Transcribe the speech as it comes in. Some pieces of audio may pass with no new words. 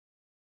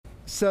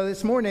So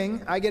this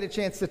morning, I get a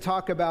chance to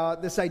talk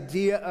about this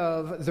idea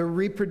of the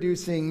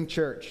reproducing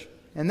church.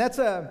 And that's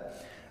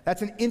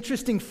an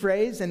interesting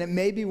phrase, and it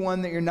may be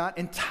one that you're not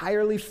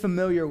entirely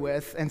familiar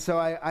with. And so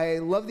I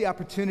love the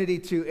opportunity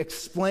to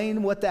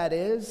explain what that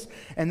is,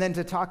 and then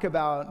to talk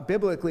about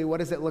biblically, what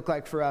does it look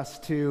like for us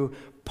to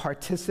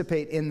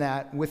participate in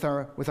that with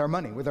our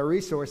money, with our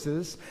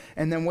resources,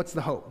 and then what's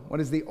the hope? What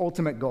is the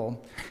ultimate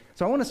goal?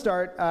 So I want to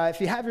start, if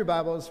you have your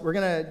Bibles, we're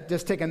going to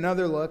just take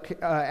another look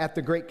at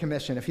the Great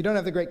Commission. If you don't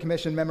have the Great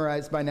Commission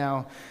memorized by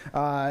now,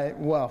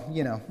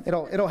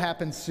 it'll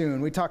happen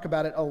soon. We talk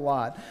about it a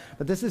lot.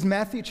 But this is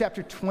Matthew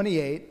chapter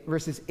 28,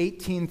 verses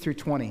 18 through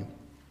 20.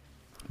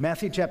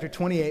 Matthew chapter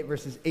 28,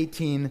 verses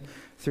 18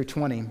 through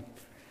 20.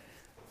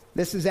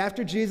 This is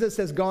after Jesus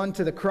has gone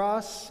to the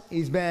cross.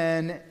 He's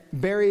been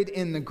buried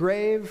in the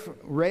grave,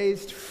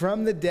 raised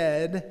from the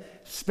dead,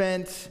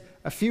 spent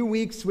a few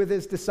weeks with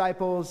his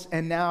disciples,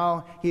 and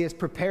now he is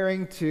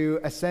preparing to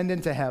ascend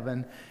into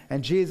heaven.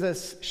 And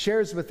Jesus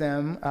shares with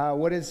them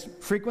what is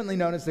frequently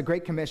known as the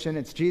Great Commission.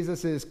 It's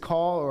Jesus'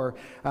 call or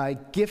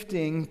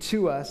gifting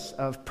to us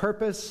of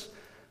purpose,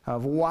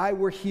 of why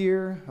we're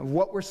here, of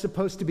what we're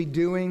supposed to be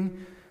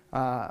doing,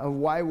 of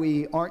why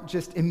we aren't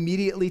just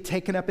immediately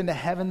taken up into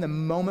heaven the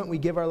moment we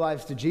give our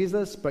lives to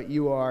Jesus, but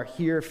you are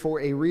here for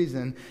a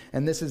reason,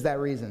 and this is that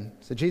reason.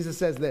 So Jesus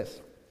says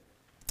this.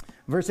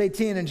 Verse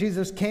 18, and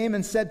Jesus came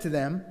and said to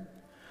them,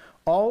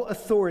 all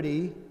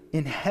authority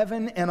in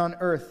heaven and on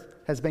earth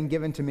has been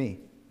given to me.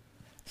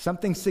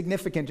 Something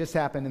significant just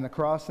happened in the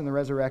cross and the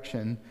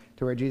resurrection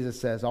to where Jesus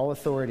says, all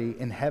authority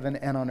in heaven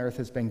and on earth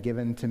has been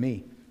given to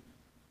me.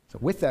 So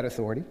with that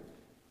authority,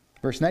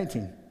 verse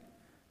 19,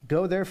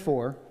 go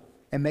therefore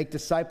and make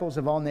disciples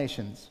of all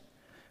nations,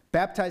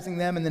 baptizing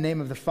them in the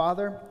name of the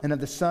Father, and of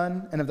the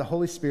Son, and of the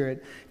Holy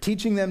Spirit,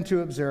 teaching them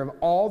to observe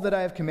all that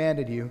I have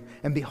commanded you,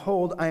 and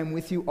behold, I am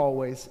with you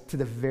always to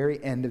the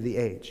very end of the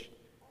age.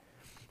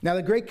 Now,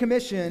 the Great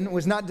Commission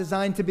was not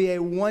designed to be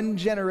a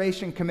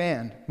one-generation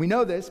command. We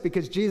know this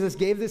because Jesus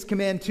gave this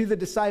command to the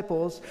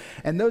disciples,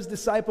 and those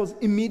disciples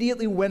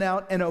immediately went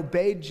out and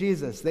obeyed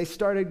Jesus. They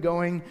started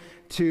going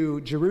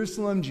to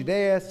Jerusalem,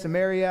 Judea,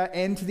 Samaria,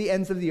 and to the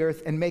ends of the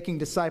earth and making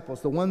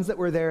disciples. The ones that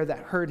were there that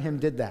heard him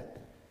did that.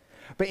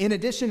 But in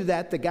addition to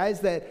that, the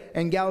guys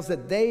and gals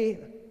that they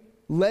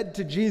led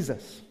to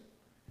Jesus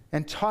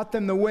and taught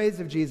them the ways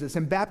of Jesus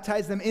and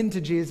baptized them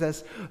into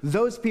Jesus,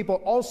 those people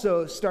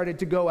also started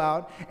to go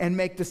out and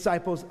make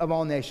disciples of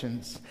all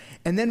nations.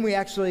 And then we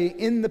actually,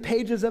 in the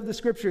pages of the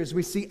scriptures,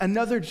 we see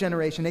another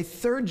generation, a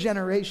third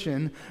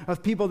generation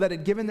of people that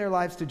had given their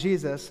lives to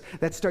Jesus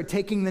that start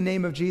taking the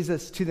name of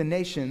Jesus to the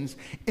nations,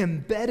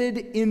 embedded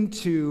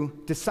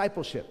into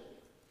discipleship.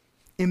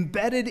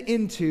 Embedded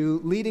into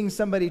leading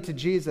somebody to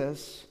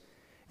Jesus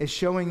is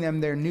showing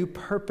them their new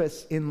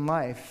purpose in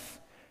life,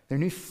 their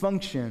new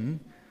function.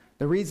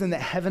 The reason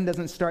that heaven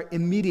doesn't start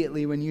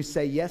immediately when you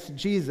say, yes,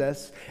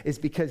 Jesus, is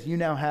because you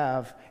now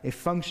have a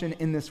function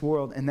in this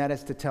world, and that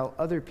is to tell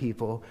other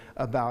people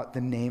about the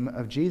name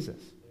of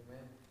Jesus.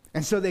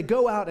 And so they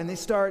go out and they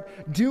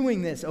start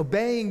doing this,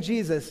 obeying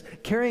Jesus,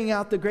 carrying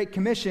out the Great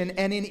Commission,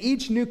 and in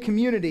each new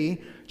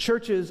community,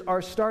 churches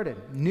are started.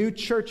 New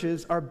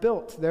churches are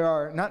built. They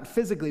are not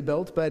physically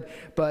built,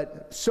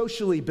 but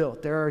socially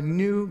built. There are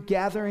new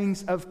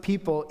gatherings of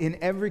people in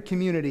every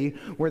community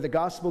where the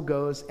gospel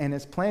goes and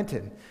is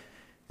planted.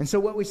 And so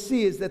what we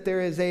see is that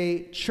there is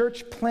a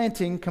church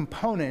planting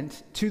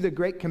component to the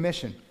Great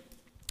Commission.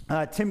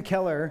 Tim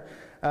Keller,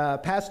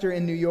 pastor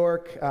in New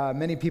York,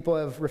 many people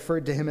have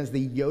referred to him as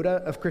the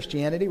Yoda of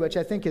Christianity, which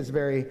I think is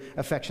very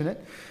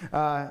affectionate.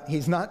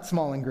 He's not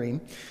small and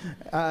green.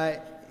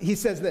 He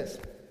says this.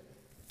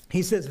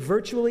 He says,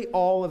 virtually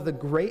all of the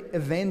great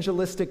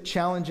evangelistic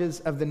challenges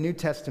of the New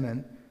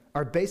Testament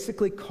are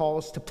basically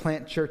calls to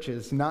plant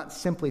churches, not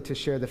simply to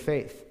share the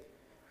faith.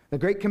 The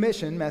Great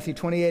Commission, Matthew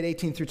 28,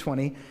 18 through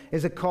 20,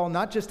 is a call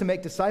not just to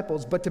make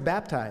disciples, but to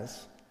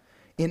baptize.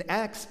 In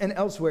Acts and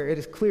elsewhere, it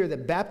is clear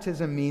that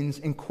baptism means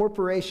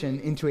incorporation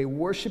into a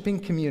worshiping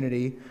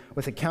community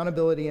with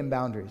accountability and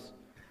boundaries.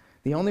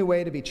 The only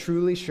way to be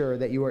truly sure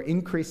that you are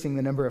increasing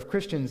the number of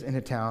Christians in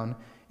a town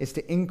is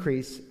to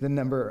increase the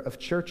number of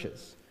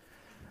churches.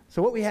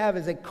 So what we have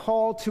is a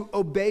call to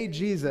obey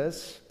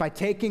Jesus by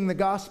taking the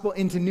gospel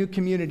into new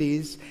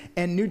communities,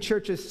 and new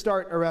churches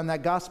start around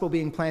that gospel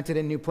being planted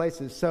in new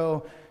places.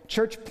 So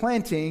church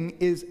planting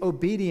is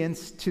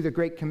obedience to the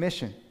Great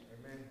Commission.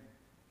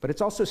 But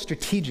it's also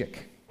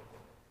strategic.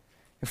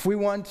 If we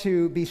want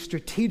to be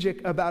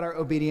strategic about our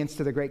obedience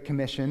to the Great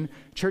Commission,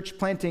 church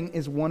planting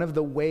is one of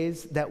the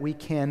ways that we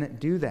can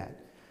do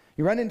that.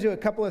 You run into a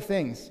couple of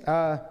things.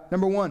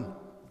 Number one,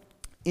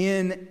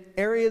 in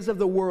areas of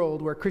the world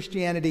where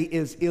Christianity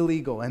is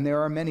illegal, and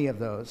there are many of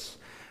those,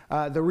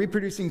 the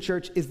reproducing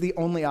church is the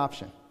only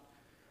option.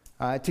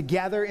 To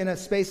gather in a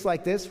space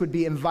like this would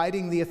be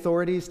inviting the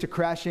authorities to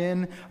crash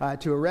in,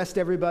 to arrest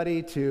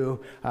everybody,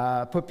 to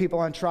put people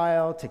on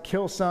trial, to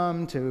kill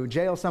some, to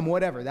jail some,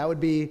 whatever. That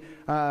would be,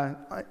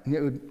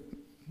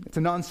 it's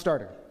a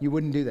non-starter. You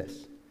wouldn't do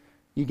this.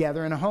 You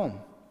gather in a home.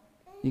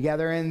 You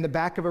gather in the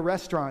back of a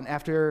restaurant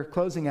after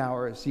closing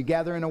hours. You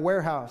gather in a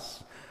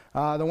warehouse.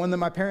 The one that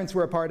my parents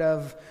were a part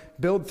of,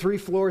 build 3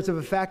 floors of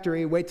a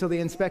factory, wait till the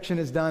inspection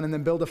is done, and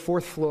then build a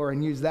 4th floor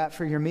and use that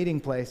for your meeting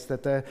place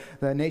that the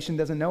nation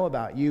doesn't know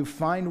about. You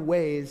find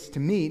ways to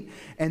meet,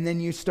 and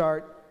then you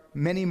start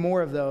many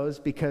more of those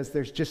because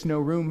there's just no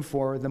room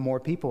for the more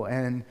people.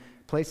 And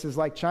places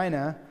like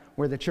China,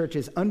 where the church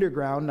is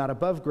underground, not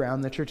above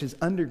ground, the church is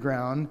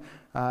underground,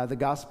 the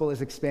gospel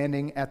is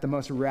expanding at the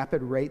most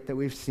rapid rate that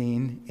we've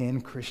seen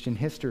in Christian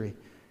history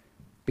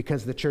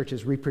because the church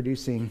is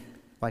reproducing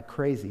like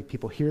crazy.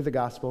 People hear the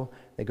gospel,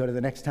 they go to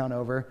the next town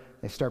over,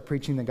 they start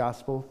preaching the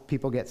gospel,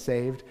 people get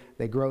saved,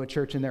 they grow a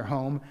church in their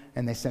home,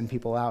 and they send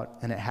people out,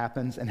 and it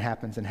happens and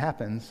happens and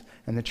happens,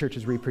 and the church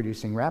is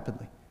reproducing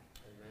rapidly.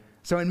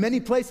 So in many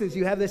places,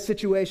 you have this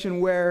situation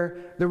where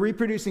the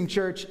reproducing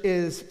church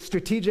is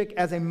strategic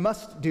as a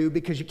must-do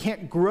because you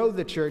can't grow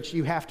the church,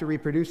 you have to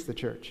reproduce the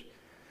church.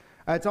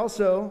 It's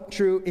also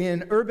true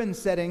in urban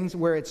settings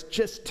where it's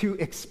just too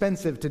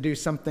expensive to do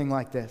something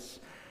like this.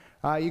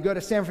 You go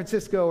to San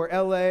Francisco or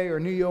LA or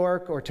New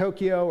York or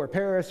Tokyo or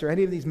Paris or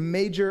any of these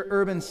major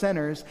urban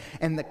centers,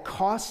 and the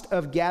cost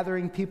of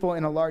gathering people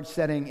in a large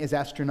setting is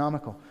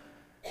astronomical.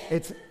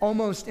 It's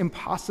almost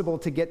impossible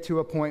to get to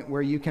a point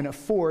where you can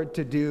afford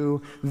to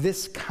do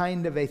this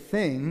kind of a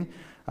thing.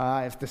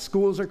 If the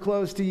schools are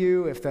closed to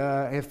you, if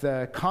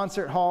the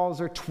concert halls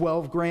are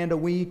 $12,000 a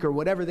week or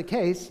whatever the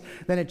case,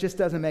 then it just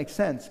doesn't make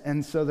sense.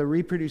 And so the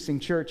reproducing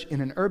church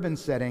in an urban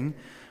setting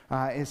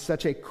is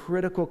such a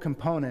critical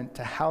component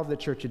to how the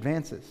church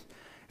advances.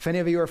 If any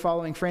of you are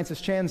following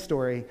Francis Chan's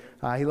story,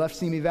 he left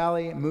Simi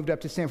Valley, moved up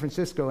to San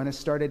Francisco, and has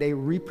started a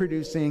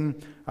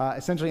reproducing,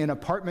 essentially an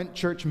apartment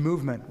church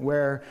movement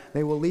where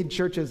they will lead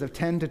churches of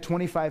 10 to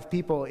 25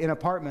 people in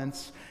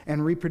apartments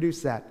and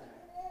reproduce that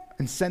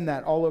and send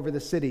that all over the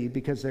city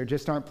because there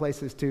just aren't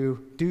places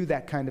to do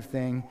that kind of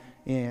thing,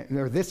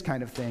 or this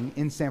kind of thing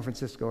in San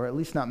Francisco, or at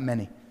least not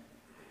many.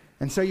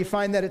 And so you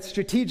find that it's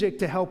strategic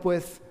to help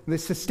with the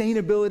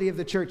sustainability of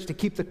the church, to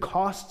keep the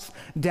costs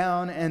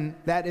down, and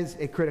that is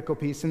a critical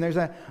piece. And there's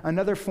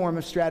another form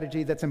of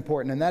strategy that's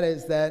important, and that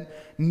is that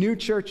new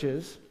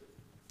churches,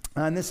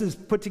 and this is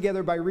put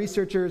together by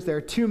researchers. There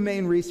are 2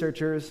 main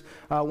researchers.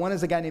 One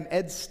is a guy named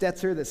Ed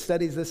Stetzer that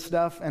studies this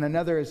stuff, and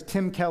another is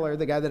Tim Keller,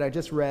 the guy that I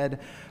just read.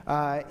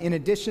 In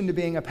addition to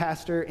being a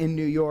pastor in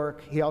New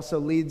York, he also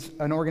leads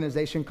an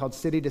organization called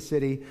City to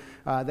City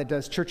that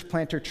does church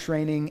planter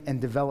training and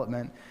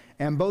development.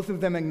 And both of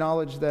them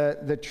acknowledge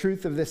the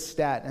truth of this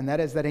stat, and that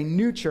is that a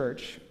new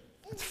church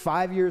that's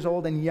 5 years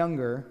old and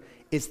younger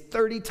is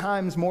 30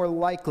 times more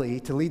likely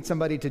to lead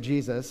somebody to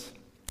Jesus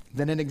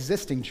than an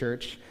existing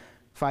church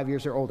 5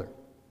 years or older.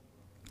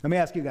 Let me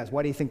ask you guys,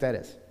 why do you think that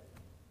is?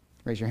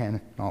 Raise your hand,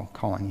 and I'll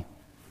call on you.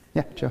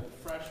 Yeah, Joe.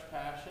 Fresh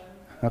passion.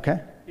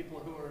 Okay. People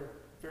who are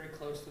very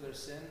close to their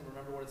sin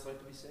remember what it's like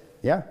to be saved.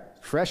 Yeah,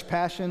 fresh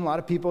passion. A lot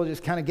of people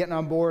just kind of getting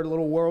on board, a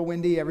little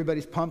whirlwindy.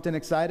 Everybody's pumped and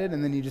excited,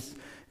 and then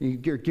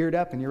you're geared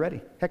up and you're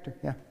ready. Hector,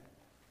 yeah.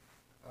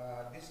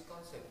 This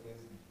concept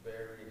is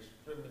very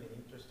extremely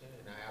interesting,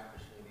 and I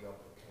appreciate the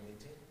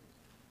opportunity.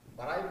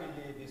 But I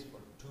believe it's for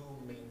 2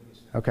 main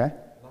reasons. Okay.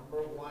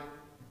 Number 1,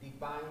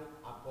 divine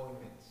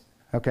appointments.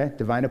 Okay,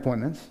 divine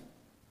appointments.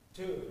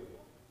 2,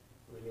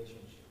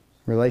 relationships.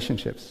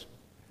 Relationships.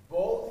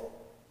 Both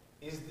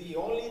is the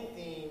only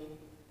thing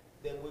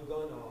that we're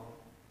gonna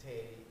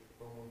take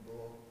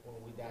when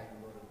we die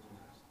and go to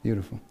Jesus.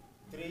 Beautiful.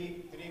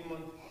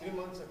 3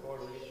 months ago,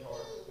 really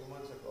short, 2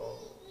 months ago,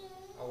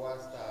 I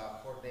was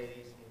 4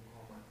 days in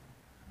coma.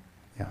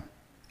 Yeah.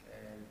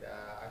 And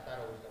I thought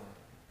I was done.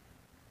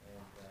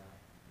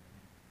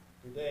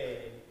 And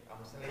today,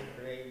 I'm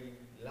celebrating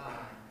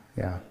life.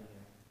 Yeah.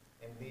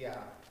 And they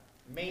are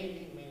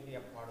mainly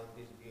a part of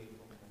this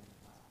beautiful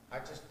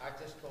moment. I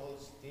just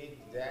told Steve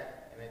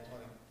that, and I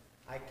told him,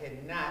 I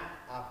cannot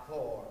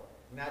afford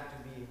not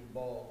to be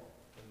involved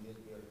in this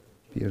beautiful.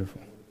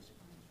 Beautiful.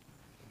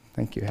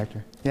 Thank you,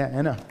 Hector. Yeah,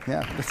 I know.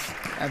 Yeah,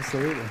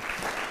 absolutely.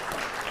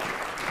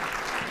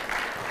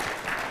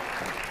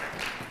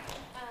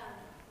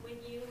 When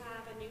you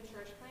have a new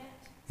church plant,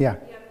 Yeah.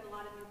 you have a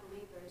lot of new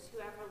believers who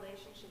have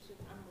relationships with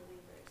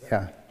unbelievers.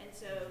 Yeah. And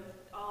so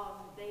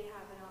they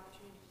have an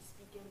opportunity to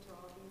speak into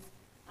all these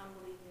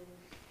unbelieving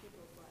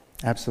people's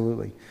lives.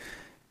 Absolutely.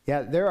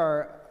 Yeah, there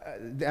are,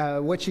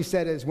 what she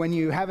said is when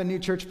you have a new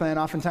church plant,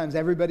 oftentimes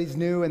everybody's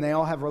new and they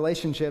all have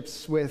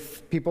relationships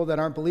with people that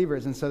aren't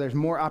believers. And so there's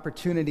more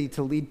opportunity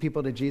to lead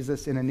people to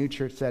Jesus in a new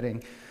church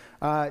setting.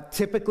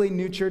 Typically,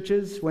 new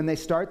churches, when they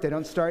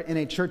don't start in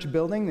a church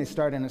building. They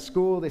start in a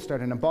school, they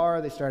start in a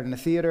bar, they start in a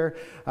theater.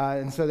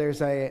 And so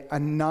there's a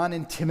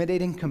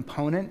non-intimidating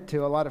component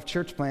to a lot of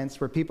church plants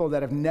where people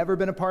that have never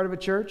been a part of a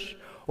church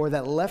or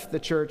that left the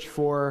church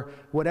for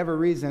whatever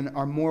reason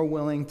are more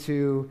willing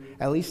to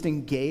at least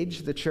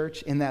engage the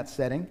church in that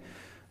setting.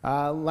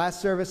 Last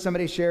service,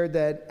 somebody shared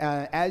that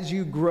as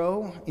you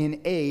grow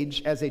in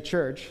age as a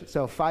church,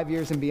 so 5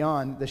 years and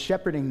beyond, the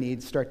shepherding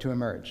needs start to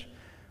emerge.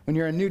 When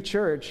you're a new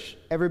church,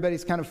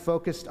 everybody's kind of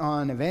focused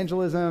on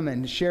evangelism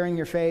and sharing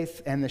your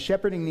faith, and the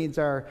shepherding needs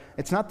are,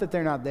 it's not that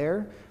they're not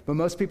there, but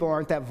most people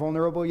aren't that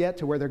vulnerable yet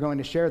to where they're going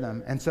to share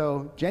them. And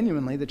so,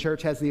 genuinely, the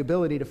church has the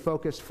ability to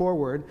focus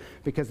forward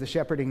because the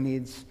shepherding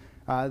needs,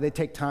 they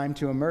take time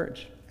to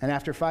emerge. And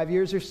after 5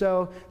 years or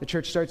so, the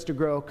church starts to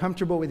grow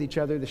comfortable with each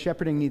other. The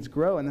shepherding needs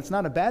grow, and that's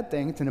not a bad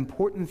thing. It's an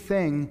important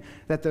thing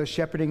that those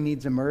shepherding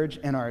needs emerge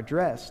and are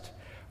addressed.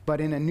 But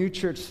in a new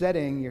church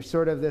setting, you're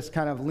sort of this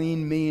kind of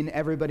lean, mean,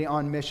 everybody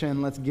on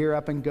mission, let's gear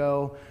up and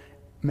go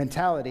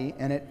mentality,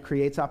 and it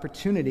creates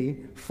opportunity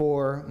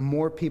for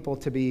more people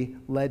to be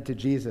led to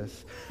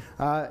Jesus.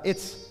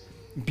 It's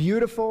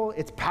beautiful.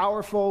 It's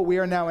powerful. We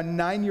are now a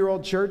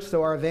 9-year-old church,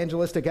 so our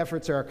evangelistic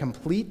efforts are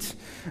complete.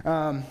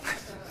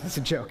 That's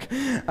a joke.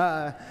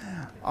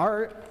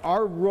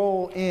 Our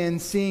role in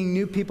seeing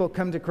new people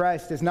come to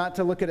Christ is not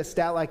to look at a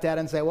stat like that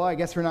and say, well, I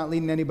guess we're not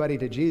leading anybody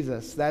to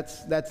Jesus.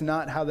 That's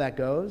not how that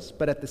goes.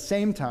 But at the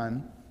same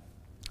time,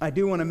 I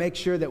do want to make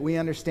sure that we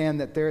understand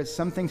that there is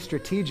something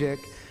strategic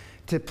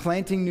to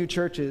planting new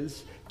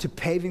churches, to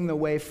paving the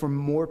way for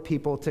more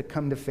people to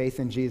come to faith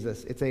in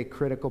Jesus. It's a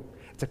critical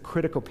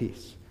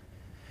piece.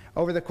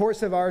 Over the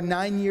course of our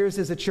 9 years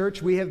as a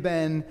church, we have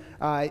been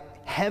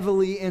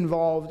heavily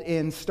involved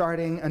in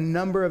starting a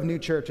number of new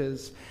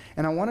churches.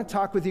 And I want to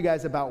talk with you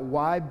guys about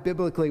why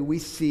biblically we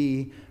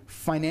see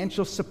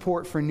financial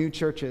support for new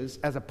churches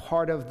as a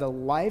part of the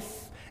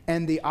life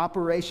and the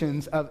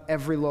operations of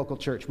every local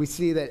church. We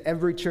see that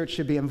every church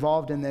should be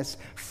involved in this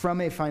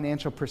from a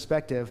financial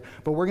perspective,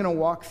 but we're going to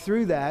walk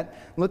through that,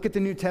 look at the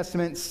New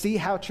Testament, see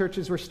how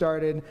churches were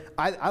started.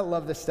 I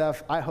love this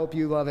stuff. I hope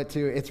you love it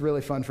too. It's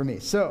really fun for me.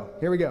 So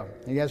here we go.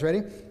 You guys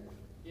ready?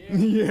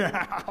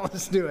 Yeah,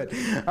 let's do it.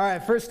 All right,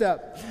 first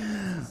up,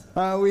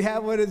 we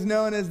have what is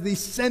known as the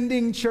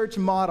sending church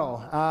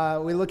model.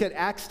 We look at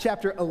Acts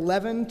chapter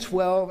 11,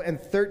 12, and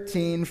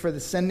 13 for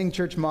the sending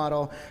church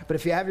model. But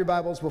if you have your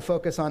Bibles, we'll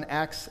focus on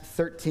Acts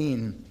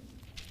 13.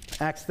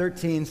 Acts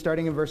 13,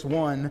 starting in verse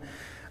 1.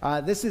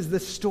 This is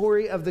the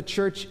story of the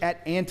church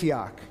at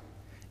Antioch.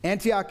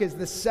 Antioch is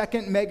the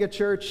second mega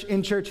church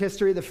in church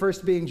history, the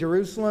first being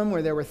Jerusalem,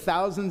 where there were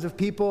thousands of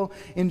people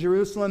in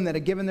Jerusalem that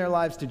had given their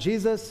lives to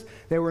Jesus.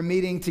 They were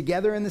meeting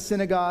together in the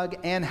synagogue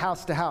and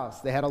house to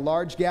house. They had a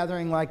large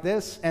gathering like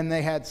this, and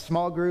they had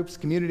small groups,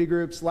 community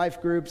groups,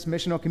 life groups,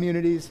 missional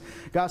communities,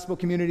 gospel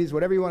communities,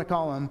 whatever you want to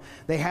call them.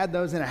 They had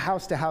those in a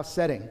house-to-house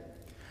setting.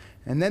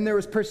 And then there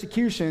was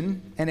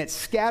persecution, and it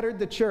scattered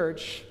the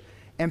church,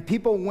 and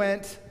people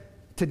went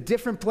to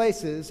different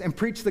places and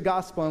preached the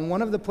gospel, and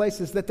one of the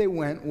places that they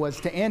went was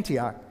to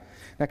Antioch.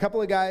 And a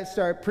couple of guys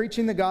start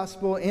preaching the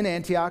gospel in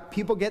Antioch.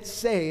 People get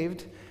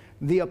saved.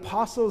 The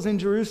apostles in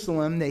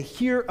Jerusalem, they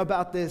hear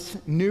about this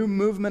new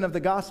movement of the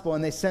gospel,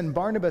 and they send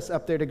Barnabas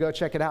up there to go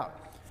check it out.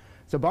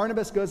 So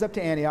Barnabas goes up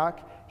to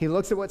Antioch. He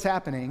looks at what's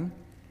happening,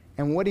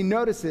 and what he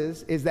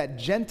notices is that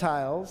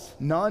Gentiles,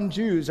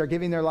 non-Jews, are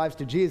giving their lives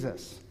to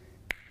Jesus.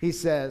 He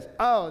says,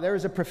 oh, there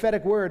was a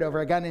prophetic word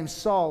over a guy named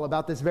Saul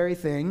about this very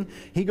thing.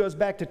 He goes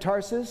back to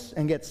Tarsus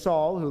and gets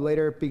Saul, who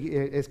later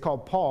is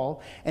called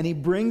Paul, and he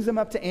brings him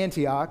up to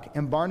Antioch,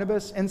 and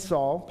Barnabas and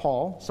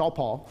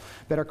Paul,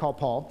 better call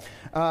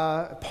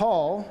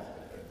Paul,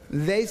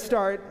 they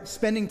start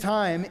spending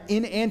time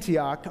in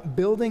Antioch,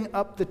 building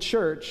up the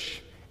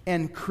church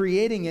and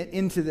creating it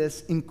into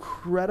this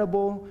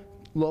incredible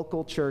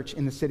local church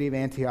in the city of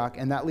Antioch.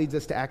 And that leads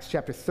us to Acts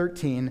chapter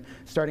 13,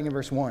 starting in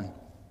verse 1.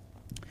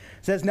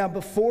 It says, now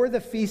before the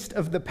feast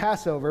of the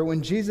Passover,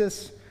 when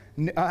Jesus,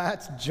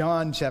 that's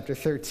John chapter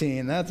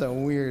 13. That's a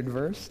weird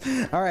verse.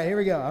 All right, here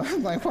we go. I was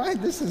like, why?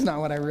 This is not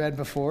what I read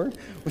before.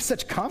 With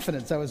such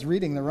confidence, I was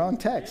reading the wrong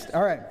text.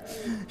 All right,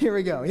 here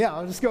we go. Yeah,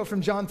 I'll just go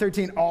from John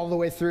 13 all the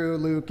way through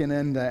Luke and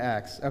into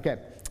Acts. Okay,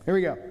 here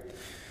we go.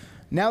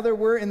 Now there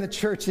were in the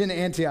church in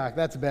Antioch,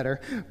 that's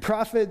better,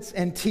 prophets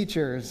and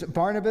teachers,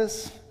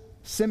 Barnabas,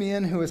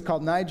 Simeon, who is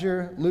called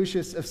Niger,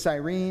 Lucius of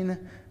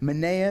Cyrene,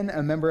 Manaen,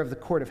 a member of the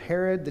court of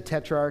Herod, the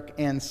Tetrarch,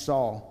 and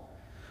Saul.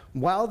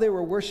 While they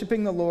were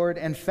worshiping the Lord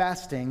and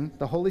fasting,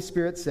 the Holy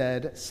Spirit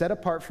said, set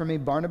apart for me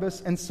Barnabas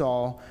and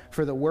Saul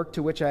for the work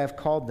to which I have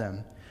called them.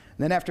 And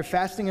then after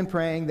fasting and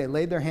praying, they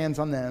laid their hands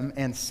on them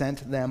and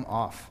sent them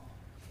off.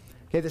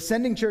 Okay, the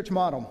sending church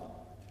model.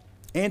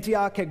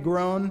 Antioch had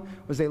grown,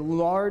 was a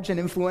large and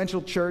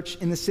influential church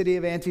in the city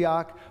of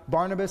Antioch.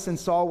 Barnabas and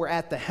Saul were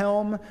at the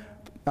helm.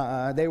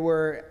 They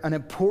were an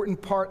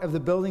important part of the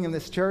building of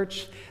this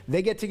church.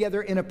 They get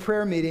together in a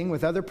prayer meeting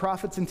with other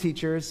prophets and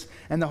teachers,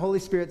 and the Holy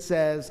Spirit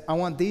says, I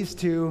want these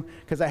two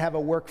because I have a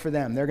work for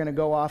them. They're going to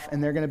go off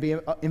and they're going to be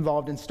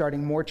involved in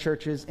starting more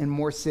churches in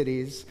more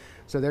cities.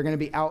 So they're going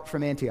to be out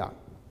from Antioch.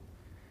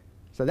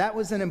 So that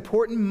was an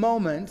important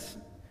moment.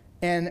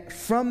 And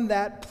from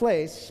that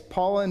place,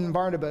 Paul and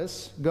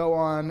Barnabas go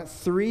on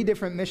 3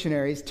 different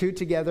missionaries, 2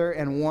 together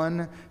and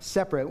 1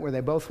 separate, where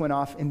they both went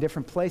off in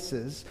different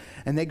places.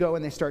 And they go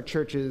and they start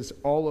churches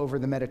all over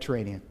the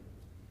Mediterranean.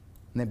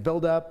 And they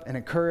build up and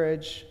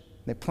encourage,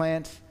 they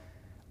plant.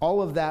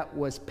 All of that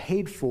was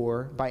paid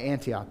for by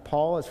Antioch.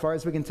 Paul, as far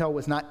as we can tell,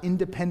 was not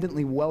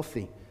independently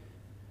wealthy.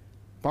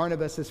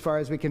 Barnabas, as far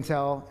as we can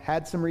tell,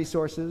 had some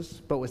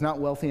resources, but was not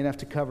wealthy enough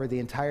to cover the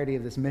entirety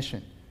of this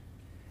mission.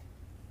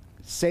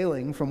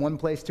 Sailing from one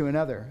place to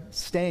another,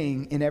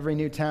 staying in every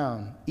new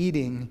town,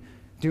 eating,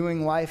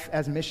 doing life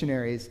as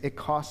missionaries, it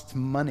costs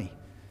money.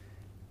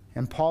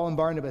 And Paul and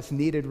Barnabas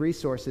needed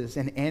resources,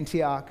 and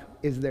Antioch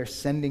is their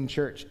sending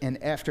church.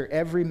 And after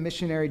every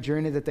missionary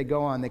journey that they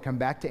go on, they come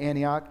back to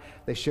Antioch,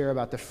 they share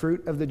about the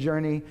fruit of the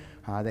journey,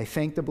 they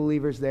thank the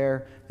believers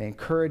there, they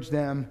encourage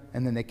them,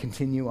 and then they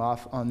continue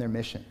off on their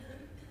mission.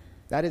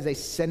 That is a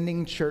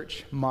sending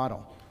church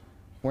model,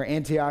 where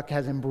Antioch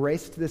has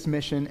embraced this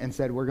mission and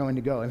said, we're going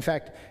to go. In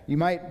fact, you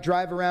might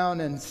drive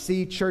around and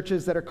see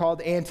churches that are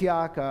called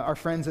Antioch. Our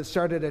friends that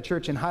started a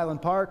church in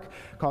Highland Park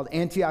called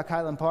Antioch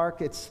Highland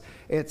Park.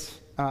 It's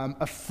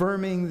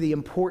affirming the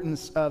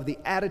importance of the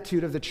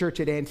attitude of the church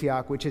at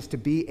Antioch, which is to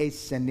be a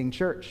sending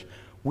church.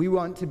 We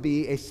want to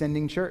be a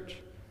sending church.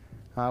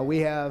 We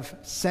have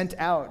sent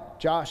out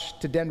Josh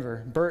to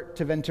Denver, Bert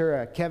to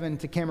Ventura, Kevin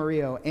to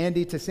Camarillo,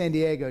 Andy to San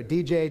Diego,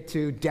 DJ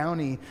to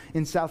Downey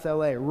in South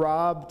LA,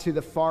 Rob to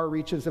the far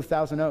reaches of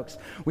Thousand Oaks.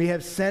 We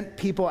have sent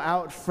people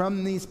out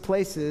from these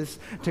places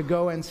to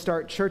go and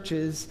start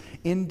churches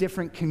in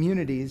different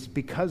communities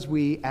because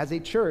we, as a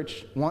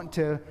church, want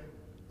to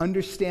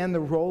understand the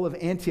role of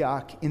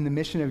Antioch in the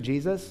mission of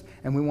Jesus,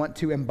 and we want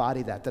to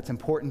embody that. That's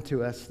important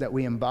to us, that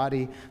we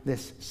embody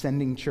this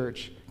sending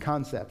church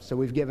concept. So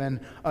we've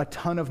given a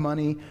ton of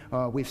money.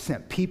 We've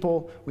sent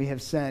people. We have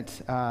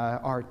sent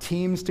our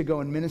teams to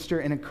go and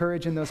minister and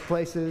encourage in those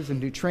places and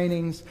do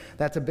trainings.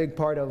 That's a big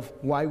part of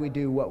why we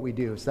do what we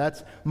do. So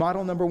that's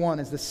model number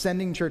one, is the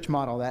sending church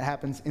model that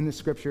happens in the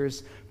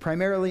scriptures.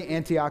 Primarily,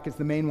 Antioch is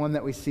the main one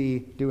that we see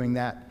doing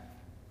that.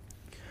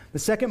 The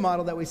second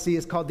model that we see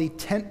is called the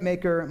tent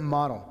maker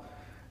model.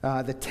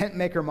 The tent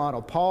maker model.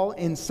 Paul,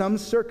 in some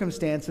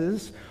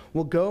circumstances,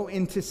 will go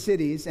into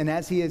cities, and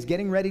as he is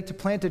getting ready to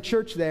plant a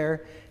church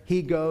there,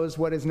 he goes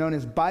what is known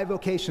as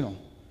bivocational.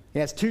 He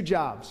has two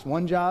jobs.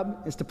 One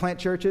job is to plant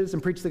churches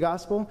and preach the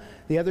gospel.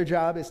 The other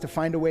job is to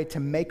find a way to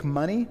make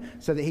money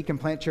so that he can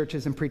plant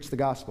churches and preach the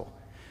gospel.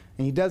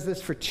 And he does this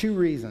for two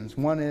reasons.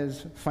 One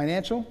is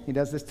financial. He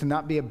does this to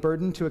not be a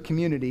burden to a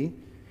community.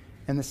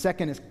 And the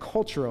second is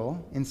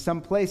cultural. In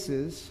some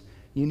places,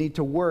 you need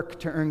to work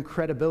to earn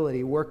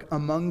credibility, work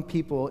among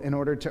people in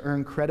order to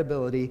earn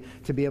credibility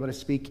to be able to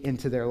speak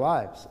into their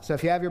lives. So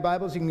if you have your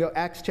Bibles, you can go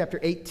Acts chapter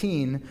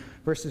 18,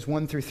 verses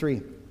 1 through 3.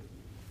 It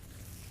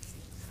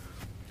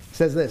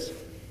says this: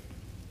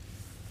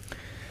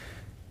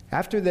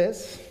 After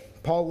this,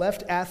 Paul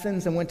left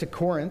Athens and went to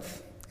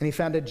Corinth, and he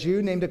found a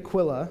Jew named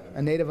Aquila,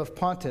 a native of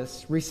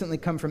Pontus, recently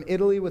come from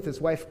Italy with his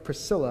wife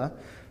Priscilla,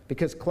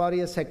 because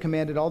Claudius had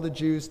commanded all the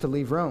Jews to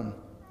leave Rome.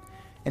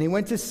 And he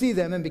went to see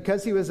them, and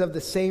because he was of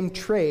the same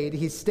trade,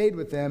 he stayed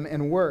with them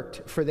and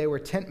worked, for they were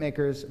tent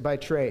makers by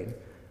trade.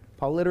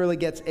 Paul literally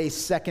gets a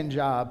second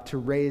job to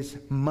raise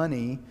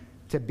money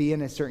to be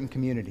in a certain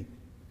community.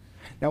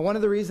 Now, one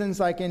of the reasons,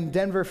 like in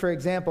Denver, for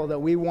example, that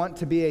we want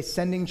to be a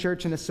sending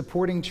church and a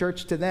supporting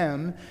church to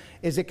them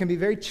is it can be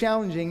very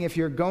challenging if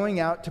you're going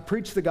out to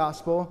preach the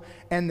gospel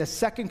and the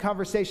second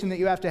conversation that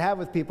you have to have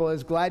with people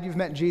is, glad you've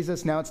met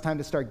Jesus, now it's time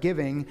to start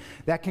giving.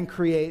 That can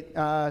create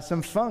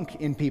some funk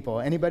in people.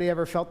 Anybody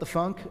ever felt the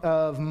funk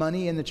of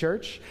money in the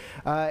church?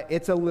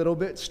 It's a little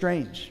bit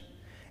strange.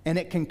 And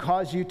it can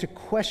cause you to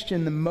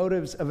question the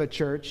motives of a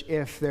church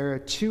if they're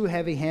too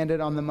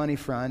heavy-handed on the money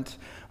front,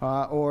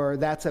 or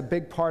that's a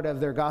big part of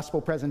their gospel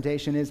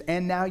presentation is,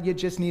 and now you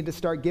just need to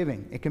start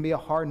giving. It can be a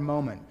hard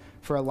moment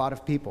for a lot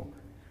of people.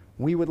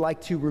 We would like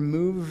to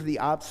remove the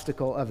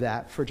obstacle of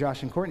that for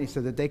Josh and Courtney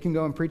so that they can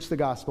go and preach the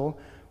gospel.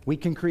 We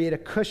can create a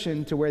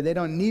cushion to where they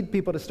don't need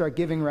people to start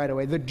giving right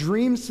away. The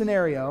dream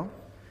scenario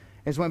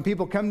is when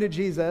people come to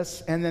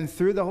Jesus and then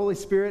through the Holy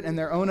Spirit and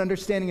their own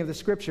understanding of the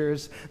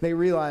scriptures, they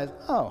realize,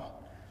 oh,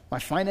 my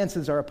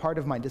finances are a part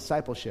of my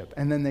discipleship.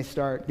 And then they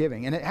start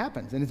giving. And it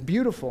happens. And it's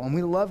beautiful. And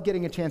we love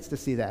getting a chance to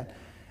see that.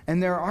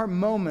 And there are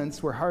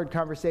moments where hard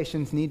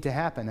conversations need to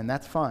happen. And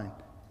that's fine.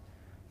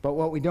 But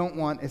what we don't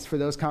want is for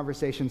those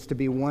conversations to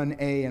be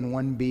 1A and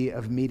 1B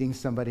of meeting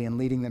somebody and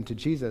leading them to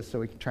Jesus so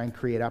we can try and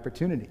create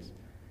opportunities.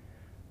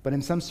 But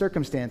in some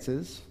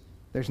circumstances,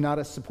 there's not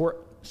a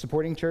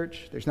supporting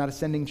church, there's not a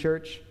sending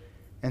church,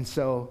 and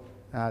so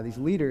these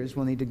leaders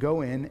will need to go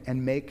in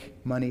and make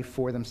money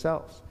for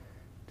themselves,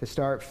 to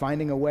start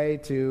finding a way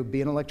to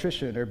be an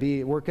electrician or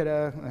work at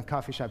a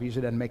coffee shop.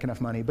 Usually doesn't make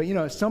enough money, but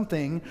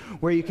something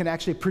where you can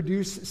actually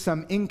produce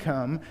some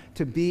income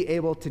to be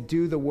able to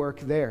do the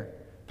work there.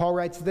 Paul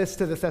writes this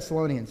to the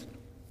Thessalonians.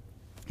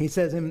 He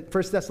says in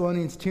 1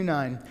 Thessalonians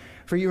 2:9,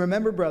 "For you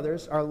remember,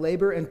 brothers, our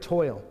labor and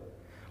toil.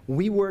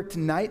 We worked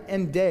night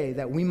and day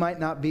that we might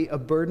not be a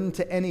burden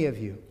to any of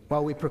you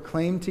while we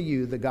proclaim to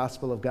you the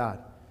gospel of God."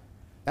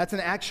 That's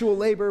an actual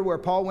labor where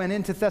Paul went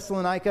into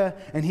Thessalonica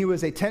and he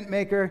was a tent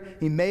maker.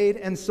 He made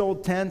and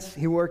sold tents.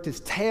 He worked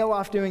his tail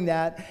off doing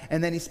that.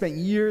 And then he spent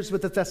years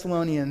with the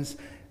Thessalonians,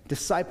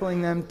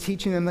 discipling them,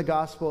 teaching them the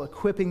gospel,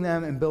 equipping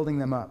them, and building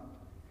them up.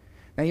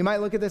 Now, you might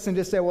look at this and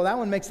just say, well, that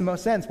one makes the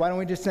most sense. Why don't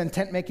we just send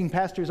tent-making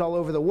pastors all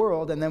over the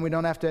world, and then we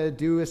don't have to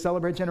do a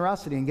Celebrate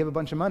Generosity and give a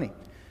bunch of money?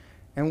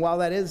 And while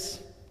that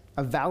is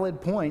a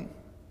valid point,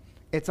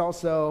 it's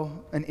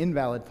also an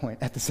invalid point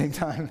at the same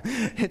time.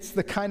 It's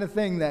the kind of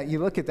thing that you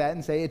look at that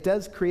and say, it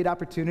does create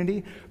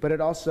opportunity, but it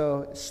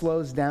also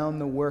slows down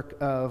the work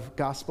of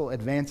gospel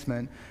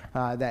advancement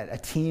that a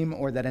team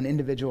or that an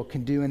individual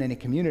can do in any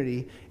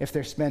community if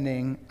they're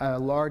spending a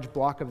large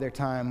block of their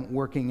time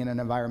working in an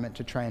environment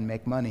to try and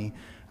make money.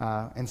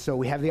 And so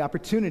we have the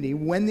opportunity,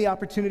 when the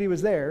opportunity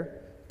was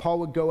there, Paul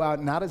would go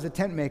out not as a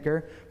tent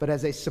maker, but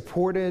as a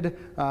supported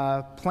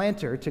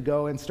planter to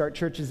go and start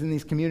churches in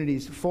these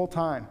communities full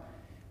time.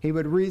 He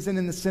would reason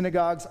in the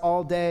synagogues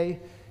all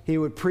day. He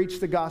would preach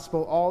the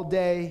gospel all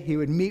day. He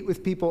would meet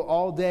with people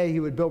all day. He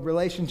would build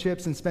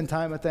relationships and spend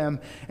time with them.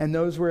 And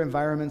those were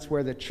environments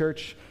where the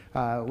church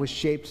was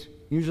shaped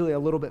usually a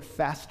little bit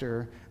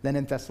faster than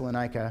in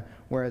Thessalonica,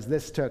 whereas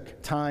this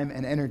took time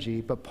and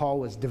energy, but Paul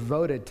was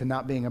devoted to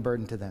not being a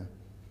burden to them.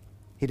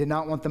 He did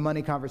not want the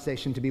money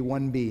conversation to be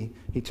 1B.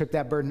 He took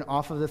that burden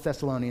off of the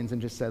Thessalonians and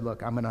just said,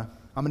 look, I'm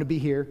gonna be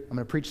here. I'm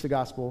gonna preach the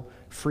gospel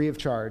free of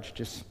charge.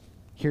 Just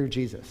hear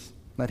Jesus.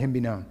 Let him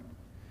be known.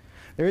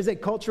 There is a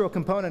cultural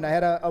component. I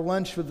had a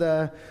lunch with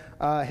a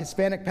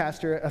Hispanic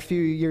pastor a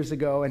few years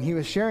ago, and he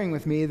was sharing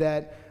with me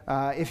that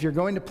if you're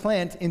going to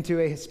plant into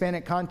a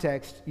Hispanic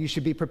context, you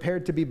should be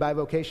prepared to be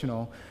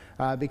bivocational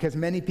because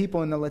many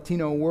people in the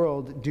Latino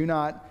world do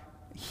not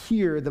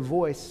hear the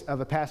voice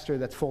of a pastor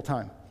that's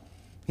full-time.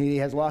 He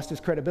has lost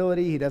his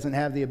credibility. He doesn't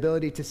have the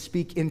ability to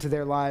speak into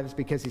their lives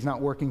because he's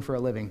not working for a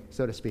living,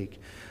 so to speak.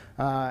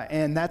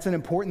 And that's an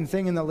important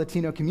thing in the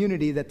Latino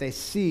community, that they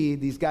see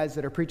these guys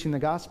that are preaching the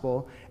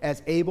gospel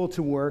as able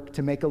to work,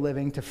 to make a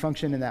living, to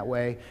function in that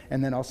way,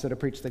 and then also to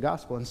preach the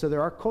gospel. And so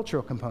there are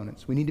cultural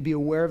components. We need to be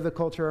aware of the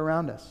culture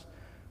around us.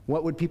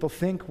 What would people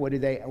think? What do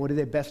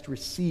they best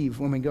receive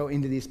when we go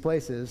into these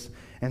places?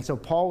 And so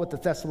Paul, with the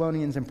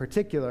Thessalonians in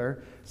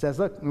particular, says,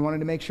 look, we wanted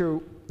to make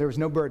sure there was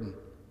no burden.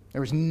 There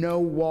was no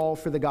wall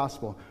for the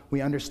gospel. We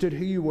understood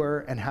who you were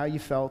and how you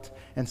felt,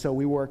 and so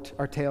we worked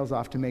our tails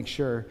off to make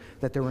sure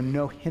that there were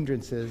no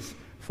hindrances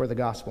for the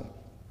gospel.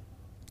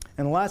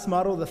 And the last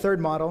model, the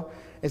third model,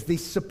 is the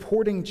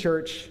supporting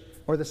church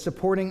or the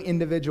supporting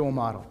individual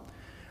model.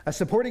 A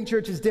supporting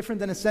church is different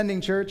than a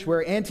sending church,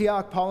 where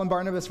Antioch, Paul and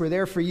Barnabas were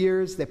there for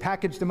years. They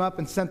packaged them up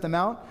and sent them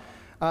out.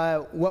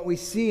 What we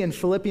see in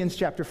Philippians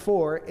chapter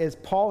 4 is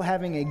Paul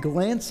having a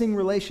glancing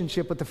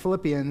relationship with the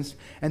Philippians,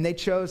 and they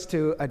chose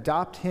to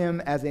adopt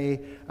him as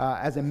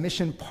a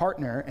mission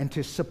partner and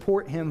to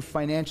support him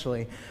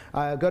financially.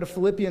 Go to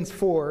Philippians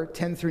 4,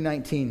 10 through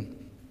 19.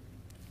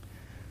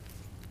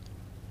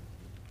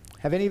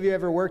 Have any of you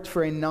ever worked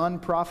for a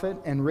nonprofit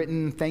and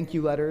written thank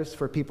you letters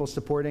for people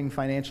supporting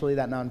financially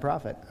that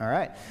nonprofit? All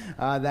right.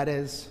 That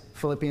is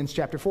Philippians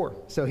chapter 4.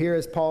 So here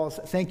is Paul's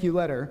thank you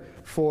letter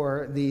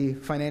for the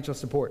financial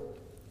support.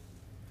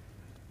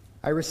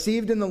 I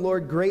received in the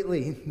Lord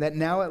greatly that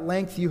now at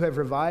length you have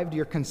revived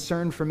your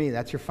concern for me.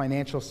 That's your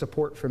financial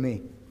support for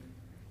me.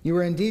 You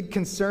were indeed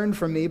concerned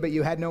for me, but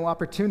you had no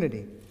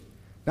opportunity.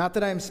 Not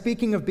that I am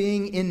speaking of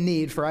being in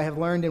need, for I have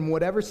learned in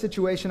whatever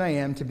situation I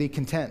am to be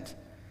content.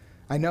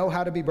 I know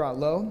how to be brought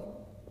low,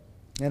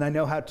 and I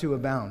know how to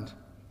abound.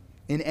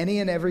 In any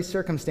and every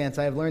circumstance,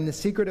 I have learned the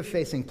secret of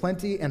facing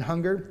plenty and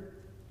hunger,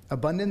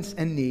 abundance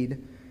and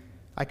need.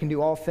 I can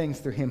do all things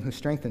through him who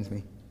strengthens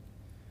me.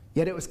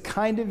 Yet it was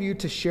kind of you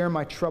to share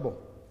my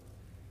trouble.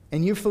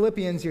 And you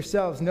Philippians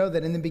yourselves know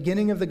that in the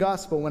beginning of the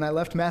gospel, when I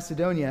left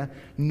Macedonia,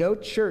 no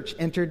church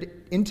entered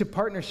into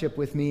partnership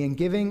with me in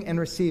giving and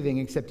receiving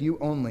except you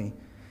only.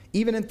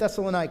 Even in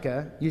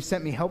Thessalonica, you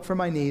sent me help for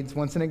my needs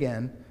once and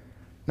again.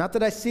 Not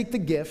that I seek the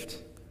gift,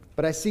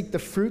 but I seek the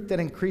fruit that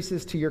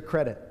increases to your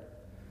credit.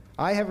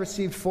 I have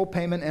received full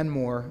payment and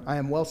more. I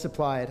am well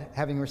supplied,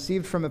 having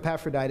received from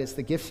Epaphroditus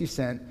the gifts you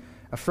sent,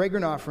 a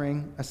fragrant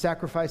offering, a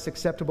sacrifice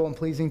acceptable and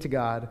pleasing to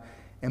God,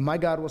 and my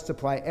God will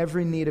supply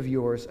every need of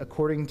yours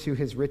according to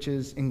his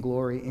riches in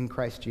glory in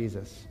Christ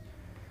Jesus.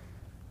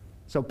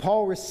 So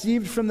Paul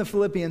received from the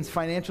Philippians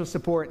financial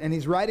support, and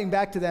he's writing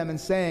back to them and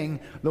saying,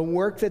 the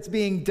work that's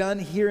being done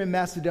here in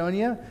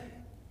Macedonia,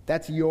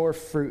 that's your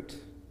fruit.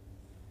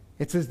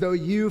 It's as though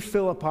you,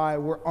 Philippi,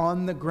 were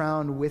on the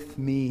ground with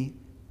me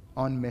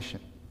on mission.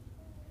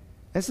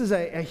 This is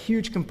a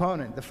huge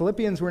component. The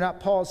Philippians were not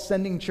Paul's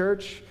sending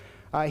church.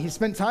 He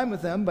spent time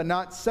with them, but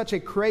not such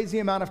a crazy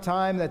amount of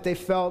time that they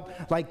felt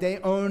like they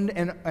owned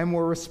and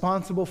were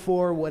responsible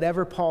for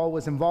whatever Paul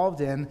was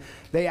involved in.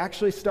 They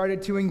actually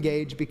started to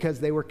engage because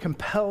they were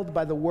compelled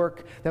by the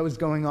work that was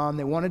going on.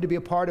 They wanted to be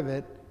a part of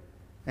it,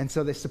 and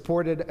so they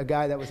supported a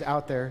guy that was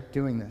out there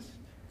doing this.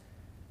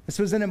 This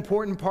was an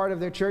important part of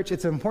their church.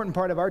 It's an important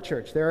part of our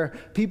church. There are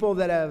people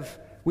that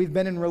we've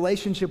been in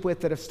relationship with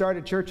that have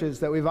started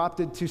churches that we've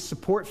opted to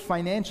support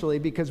financially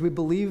because we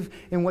believe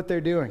in what they're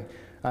doing.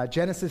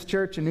 Genesis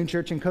Church, a new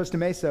church in Costa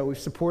Mesa, we've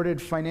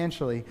supported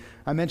financially.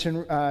 I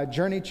mentioned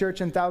Journey Church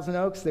in Thousand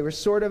Oaks. We're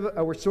sort of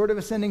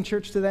a sending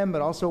church to them,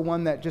 but also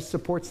one that just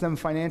supports them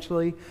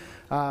financially.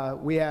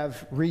 We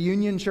have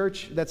Reunion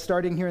Church that's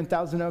starting here in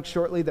Thousand Oaks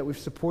shortly that we've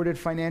supported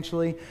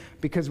financially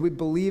because we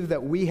believe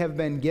that we have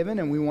been given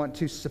and we want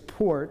to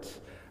support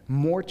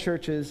more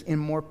churches in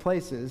more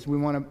places. We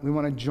want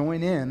to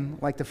join in,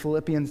 like the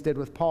Philippians did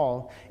with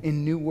Paul,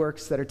 in new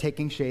works that are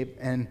taking shape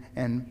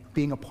and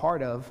being a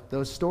part of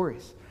those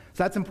stories.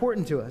 So that's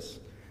important to us.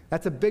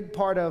 That's a big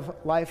part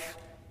of life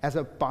as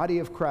a body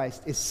of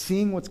Christ, is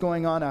seeing what's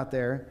going on out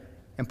there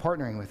and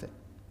partnering with it.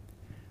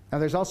 Now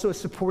there's also a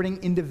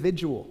supporting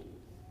individual.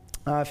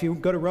 If you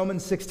go to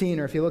Romans 16,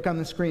 or if you look on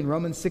the screen,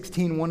 Romans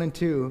 16, 1 and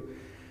 2,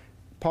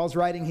 Paul's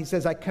writing, he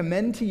says, I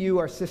commend to you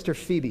our sister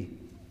Phoebe,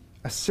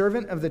 a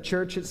servant of the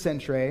church at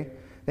Centrae,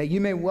 that you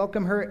may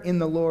welcome her in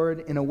the Lord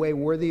in a way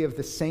worthy of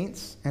the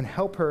saints and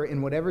help her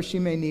in whatever she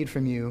may need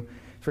from you,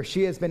 for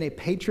she has been a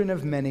patron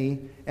of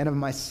many and of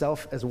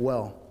myself as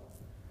well.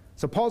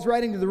 So Paul's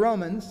writing to the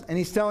Romans, and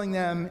he's telling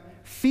them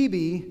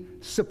Phoebe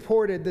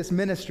supported this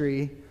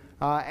ministry,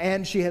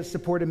 and she has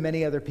supported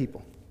many other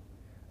people.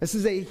 This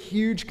is a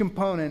huge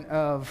component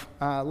of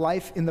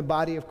life in the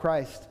body of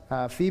Christ.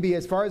 Phoebe,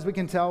 as far as we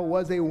can tell,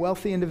 was a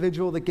wealthy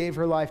individual that gave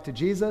her life to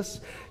Jesus.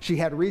 She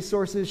had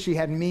resources, she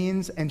had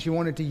means, and she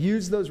wanted to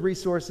use those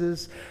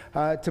resources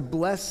to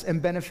bless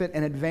and benefit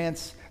and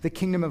advance the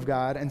kingdom of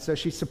God. And so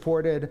she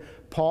supported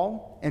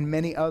Paul and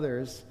many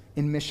others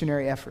in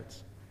missionary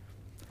efforts.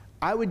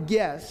 I would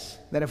guess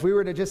that if we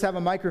were to just have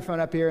a microphone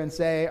up here and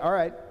say, all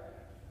right,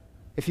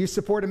 if you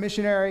support a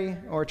missionary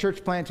or a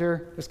church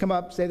planter, just come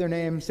up, say their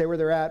name, say where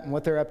they're at and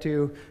what they're up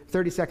to,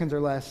 30 seconds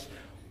or less.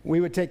 We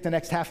would take the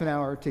next half an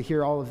hour to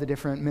hear all of the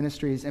different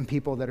ministries and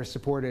people that are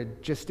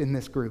supported just in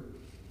this group.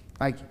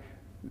 Like,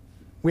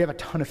 we have a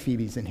ton of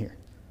Phoebes in here,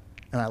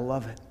 and I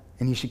love it,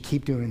 and you should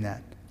keep doing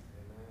that.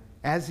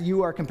 As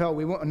you are compelled,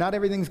 not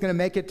everything's going to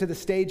make it to the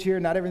stage here.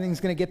 Not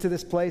everything's going to get to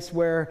this place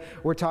where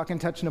we're talking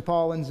Touch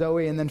Nepal and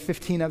Zoe and then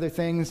 15 other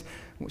things.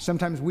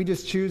 Sometimes we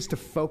just choose to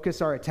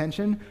focus our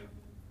attention.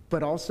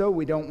 But also,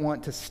 we don't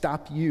want to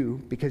stop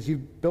you because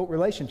you've built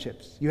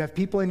relationships. You have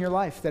people in your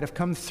life that have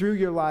come through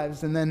your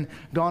lives and then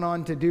gone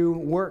on to do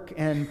work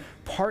and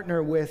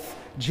partner with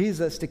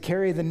Jesus to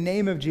carry the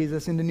name of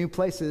Jesus into new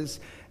places.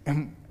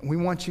 And we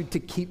want you to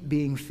keep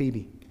being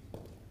Phoebe.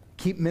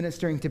 Keep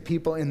ministering to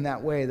people in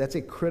that way. That's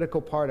a critical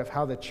part of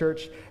how the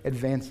church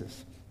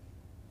advances.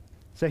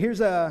 So here's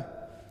I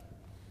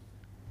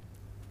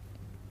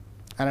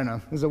don't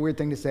know, this is a weird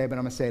thing to say, but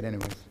I'm going to say it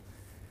anyways.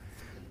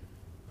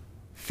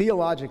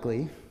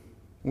 Theologically,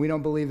 we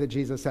don't believe that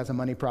Jesus has a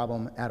money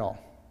problem at all.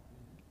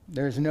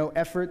 There's no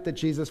effort that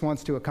Jesus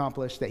wants to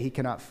accomplish that he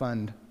cannot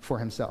fund for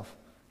himself.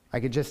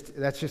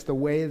 That's just the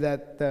way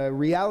that the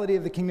reality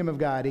of the kingdom of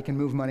God, he can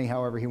move money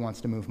however he wants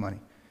to move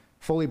money.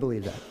 Fully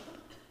believe that.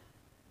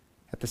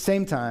 At the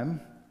same time,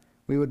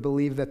 we would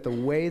believe that the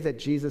way that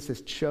Jesus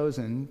has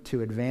chosen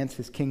to advance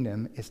his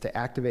kingdom is to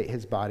activate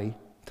his body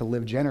to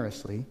live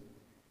generously,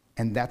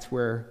 and that's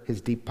where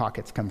his deep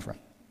pockets come from.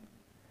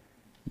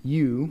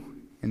 You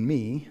and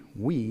me,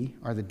 we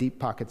are the deep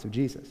pockets of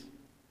Jesus.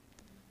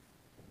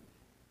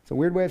 It's a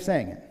weird way of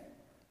saying it,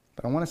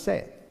 but I want to say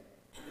it.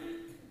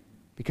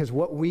 Because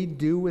what we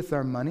do with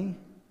our money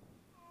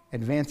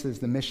advances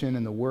the mission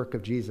and the work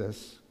of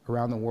Jesus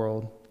around the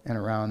world and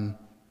around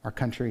our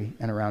country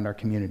and around our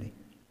community.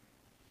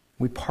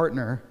 We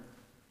partner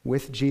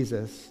with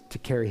Jesus to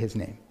carry his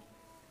name.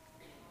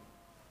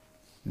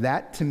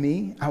 That, to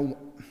me,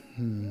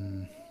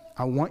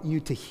 I want you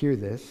to hear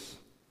this.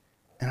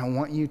 And I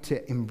want you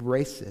to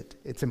embrace it.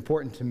 It's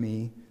important to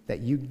me that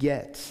you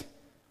get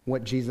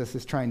what Jesus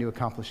is trying to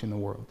accomplish in the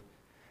world.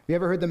 Have you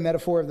ever heard the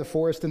metaphor of the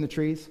forest and the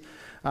trees?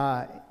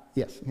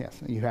 Yes,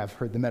 you have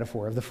heard the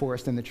metaphor of the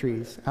forest and the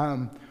trees.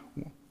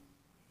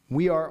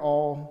 We are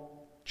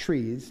all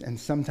trees, and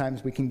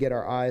sometimes we can get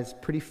our eyes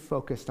pretty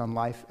focused on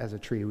life as a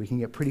tree. We can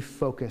get pretty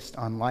focused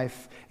on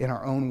life in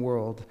our own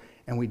world,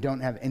 and we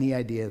don't have any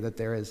idea that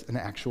there is an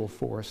actual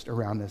forest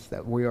around us,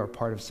 that we are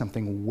part of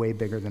something way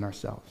bigger than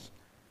ourselves.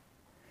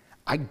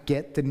 I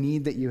get the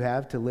need that you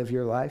have to live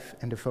your life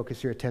and to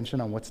focus your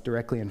attention on what's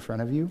directly in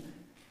front of you,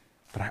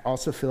 but I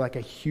also feel like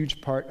a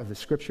huge part of the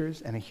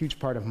scriptures and a huge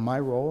part of my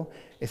role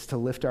is to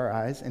lift our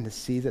eyes and to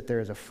see that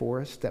there is a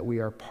forest that we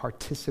are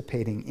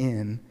participating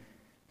in,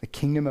 the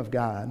kingdom of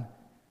God,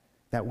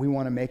 that we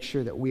want to make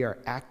sure that we are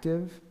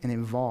active and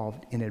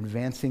involved in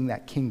advancing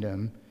that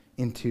kingdom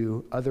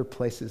into other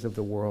places of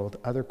the world,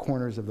 other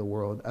corners of the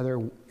world,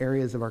 other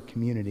areas of our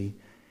community.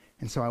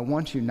 And so I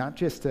want you not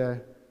just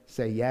to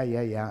say, yeah,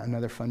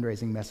 another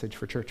fundraising message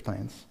for church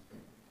plans.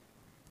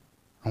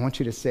 I want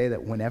you to say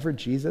that whenever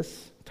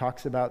Jesus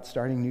talks about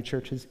starting new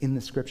churches in the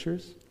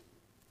scriptures,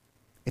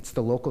 it's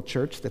the local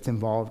church that's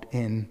involved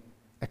in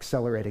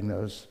accelerating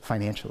those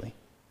financially.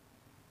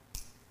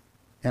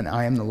 And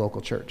I am the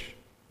local church.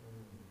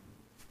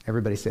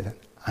 Everybody say that.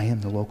 I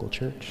am the local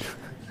church.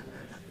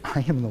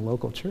 I am the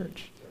local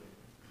church.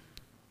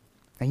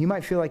 And you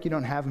might feel like you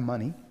don't have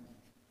money.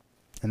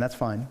 And that's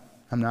fine.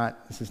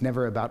 This is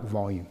never about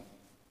volume.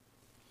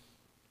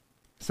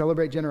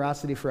 Celebrate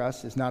generosity for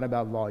us is not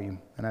about volume.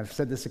 And I've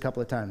said this a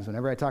couple of times.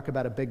 Whenever I talk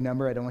about a big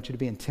number, I don't want you to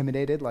be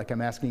intimidated, like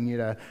I'm asking you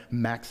to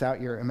max out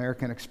your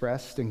American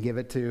Express and give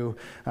it to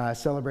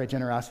Celebrate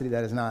Generosity.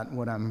 That is not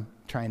what I'm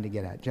trying to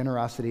get at.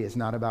 Generosity is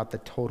not about the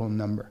total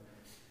number.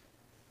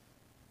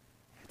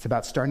 It's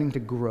about starting to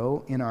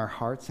grow in our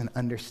hearts an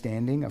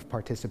understanding of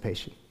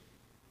participation.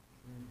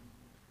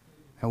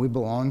 And we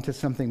belong to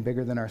something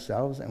bigger than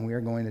ourselves, and we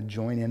are going to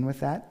join in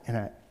with that.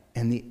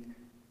 And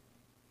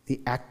the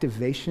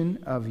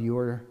activation of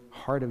your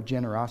heart of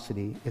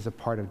generosity is a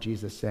part of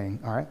Jesus saying,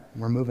 all right,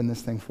 we're moving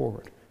this thing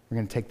forward. We're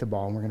going to take the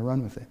ball and we're going to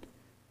run with it.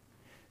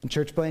 And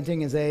church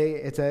planting is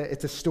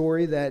a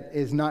story that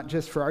is not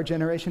just for our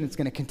generation. It's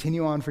going to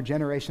continue on for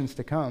generations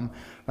to come.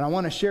 But I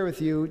want to share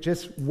with you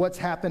just what's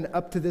happened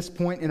up to this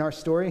point in our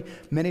story.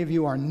 Many of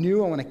you are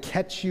new. I want to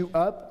catch you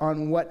up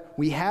on what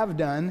we have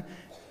done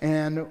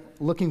and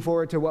looking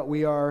forward to what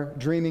we are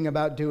dreaming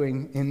about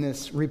doing in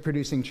this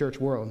reproducing church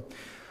world.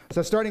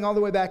 So starting all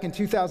the way back in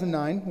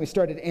 2009, we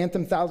started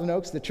Anthem Thousand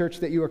Oaks, the church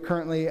that you are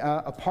currently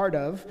a part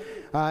of.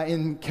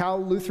 In Cal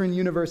Lutheran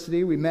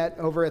University, we met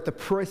over at the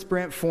Preuss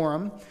Brandt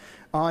Forum.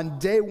 On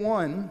day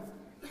one,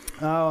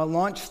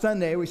 launch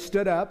Sunday, we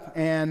stood up,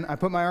 and I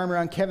put my arm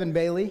around Kevin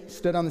Bailey,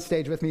 stood on the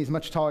stage with me. He's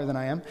much taller than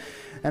I am.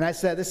 And I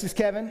said, this is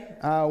Kevin.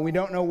 We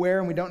don't know where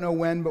and we don't know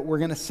when, but we're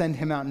going to send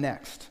him out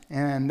next.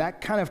 And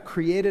that kind of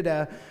created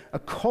a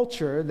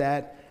culture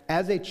that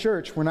as a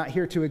church, we're not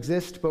here to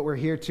exist, but we're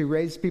here to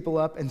raise people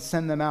up and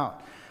send them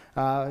out.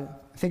 I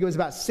think it was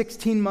about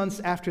 16 months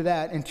after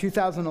that, in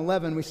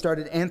 2011, we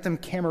started Anthem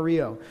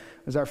Camarillo.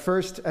 It was our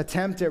first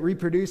attempt at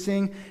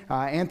reproducing.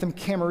 Anthem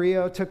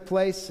Camarillo took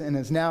place and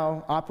is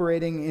now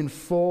operating in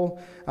full.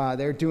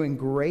 They're doing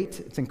great.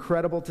 It's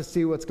incredible to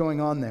see what's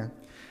going on there.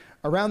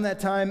 Around that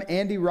time,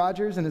 Andy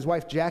Rogers and his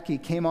wife Jackie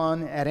came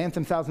on at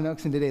Anthem Thousand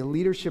Oaks and did a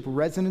leadership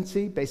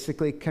residency,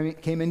 basically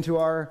came into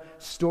our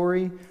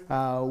story.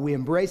 We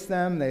embraced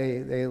them.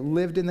 They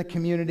lived in the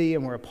community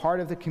and were a part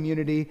of the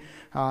community.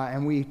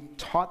 And we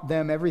taught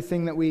them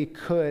everything that we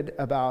could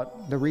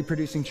about the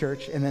reproducing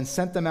church, and then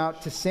sent them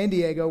out to San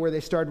Diego, where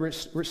they started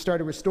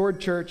Restored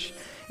Church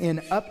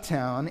in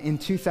Uptown in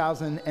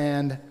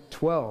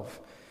 2012.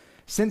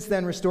 Since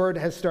then, Restored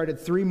has started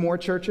 3 more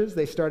churches.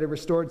 They started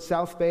Restored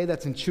South Bay,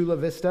 that's in Chula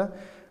Vista.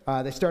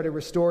 They started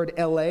Restored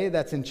LA,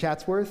 that's in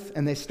Chatsworth.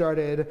 And they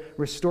started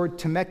Restored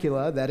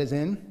Temecula, that is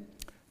in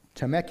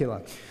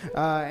Temecula.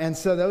 And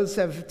so those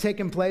have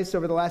taken place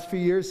over the last few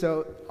years.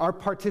 So our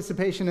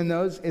participation in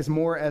those is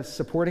more as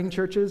supporting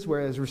churches,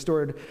 whereas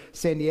Restored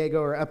San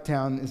Diego or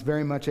Uptown is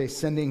very much a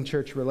sending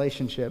church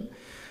relationship.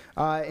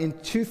 In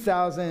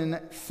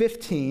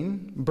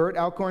 2015, Bert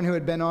Alcorn, who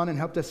had been on and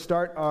helped us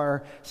start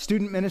our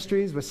student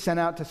ministries, was sent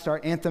out to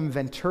start Anthem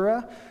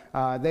Ventura.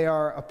 They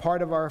are a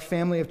part of our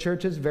family of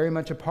churches, very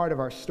much a part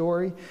of our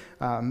story.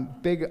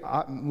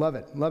 Love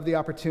it. Love the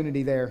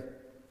opportunity there.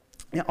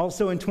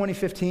 Also in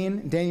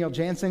 2015, Daniel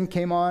Jansen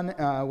came on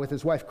with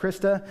his wife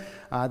Krista.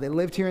 They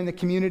lived here in the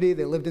community.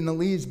 They lived in the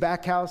Lee's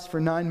back house for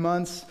 9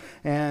 months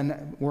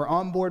and were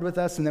on board with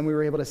us, and then we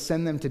were able to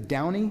send them to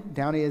Downey.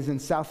 Downey is in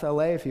South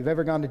LA. If you've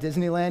ever gone to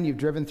Disneyland, you've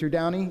driven through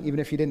Downey, even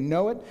if you didn't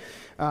know it.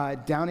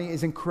 Downey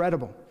is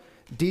incredible.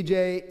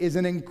 DJ is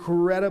an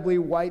incredibly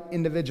white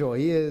individual.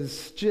 He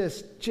is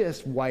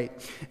just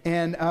white.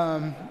 And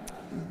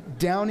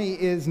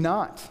Downey is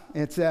not.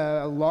 It's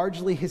a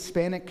largely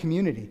Hispanic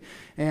community.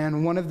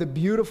 And one of the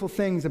beautiful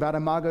things about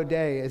Imago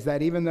Dei is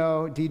that even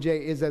though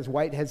DJ is as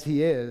white as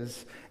he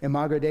is,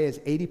 Imago Dei is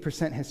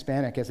 80%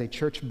 Hispanic as a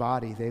church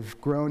body. They've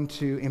grown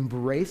to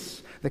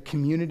embrace the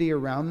community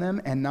around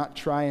them and not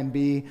try and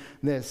be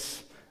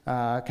this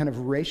kind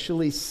of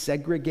racially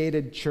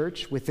segregated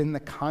church within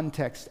the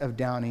context of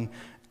Downey.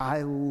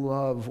 I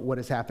love what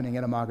is happening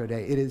at Imago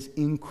Dei. It is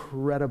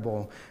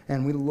incredible,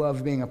 and we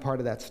love being a part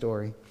of that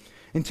story.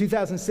 In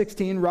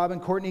 2016, Rob and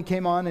Courtney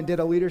came on and did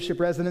a leadership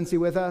residency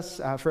with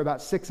us for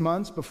about 6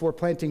 months before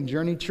planting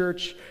Journey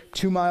Church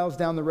 2 miles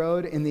down the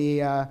road in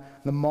the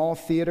Mall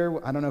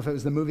Theater. I don't know if it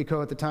was the Movie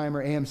Co. at the time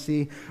or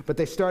AMC, but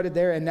they started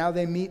there, and now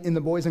they meet in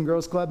the Boys and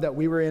Girls Club that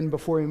we were in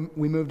before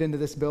we moved into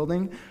this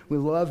building. We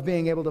love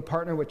being able to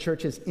partner with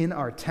churches in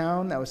our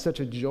town. That was such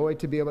a joy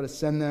to be able to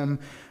send them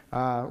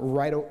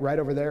right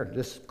over there,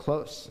 just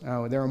close.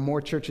 There are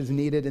more churches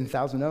needed in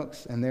Thousand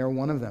Oaks, and they are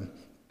one of them.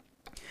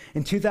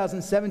 In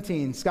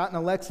 2017, Scott and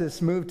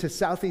Alexis moved to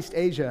Southeast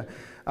Asia.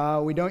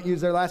 We don't use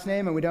their last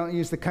name and we don't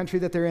use the country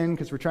that they're in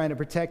because we're trying to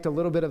protect a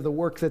little bit of the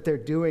work that they're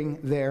doing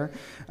there.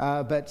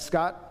 But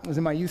Scott was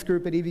in my youth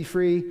group at EV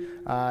Free.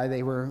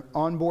 They were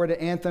on board at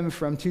Anthem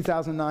from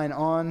 2009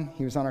 on.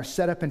 He was on our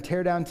setup and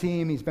teardown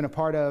team. He's been a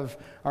part of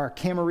our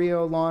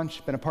Camarillo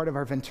launch, been a part of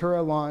our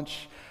Ventura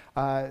launch.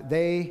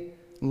 They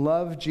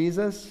love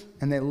Jesus,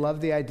 and they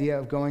love the idea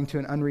of going to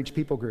an unreached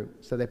people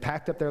group. So they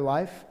packed up their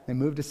life, they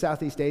moved to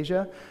Southeast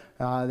Asia,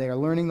 they are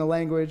learning the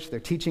language,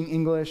 they're teaching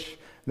English,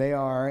 they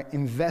are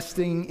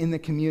investing in the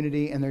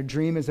community, and their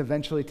dream is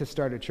eventually to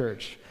start a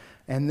church.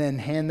 and then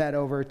hand that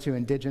over to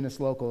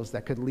indigenous locals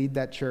that could lead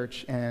that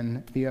church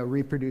and be a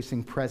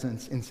reproducing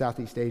presence in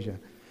Southeast Asia.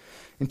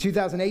 In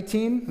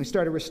 2018, we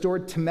started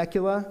Restored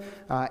Temecula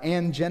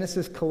and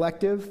Genesis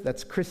Collective.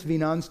 That's Chris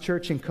Vinon's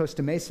church in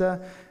Costa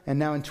Mesa. And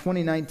now in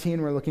 2019,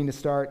 we're looking to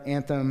start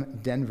Anthem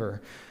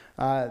Denver.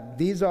 I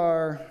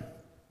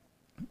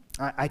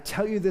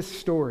tell you this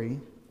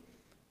story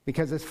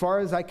because as far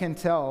as I can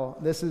tell,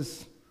 this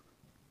is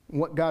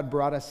what God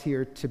brought us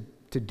here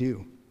to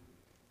do.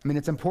 I mean,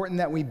 it's important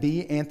that we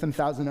be Anthem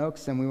Thousand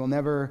Oaks, and we will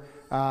never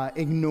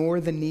ignore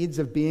the needs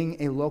of being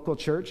a local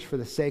church for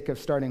the sake of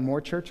starting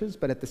more churches,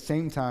 but at the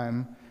same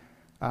time,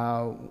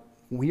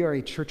 we are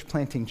a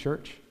church-planting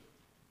church.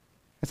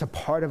 It's a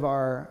part of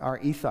our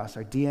ethos,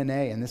 our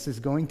DNA, and this is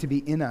going to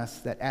be in us,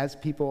 that as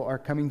people are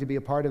coming to be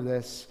a part of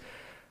this,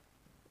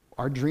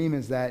 our dream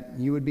is that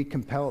you would be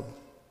compelled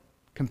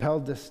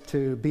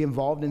to be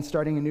involved in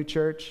starting a new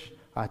church,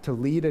 to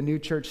lead a new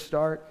church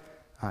start,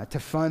 to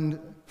fund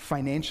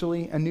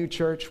financially a new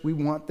church. We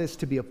want this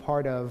to be a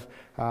part of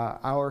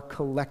our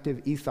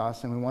collective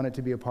ethos, and we want it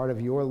to be a part of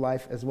your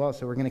life as well.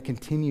 So we're going to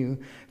continue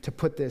to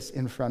put this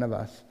in front of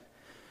us.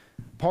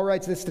 Paul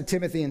writes this to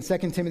Timothy in 2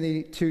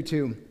 Timothy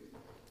 2:2.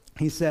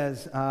 He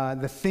says,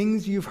 the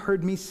things you've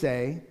heard me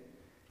say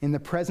in the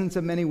presence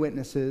of many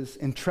witnesses,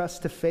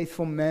 entrust to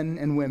faithful men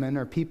and women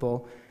or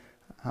people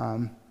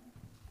who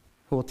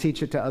will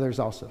teach it to others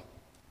also.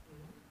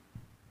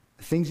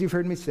 The things you've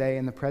heard me say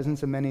in the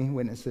presence of many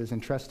witnesses,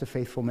 entrust to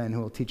faithful men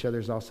who will teach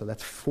others also.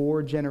 That's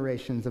 4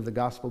 generations of the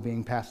gospel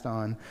being passed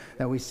on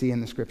that we see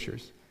in the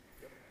scriptures.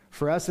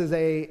 For us as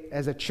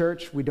a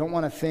church, we don't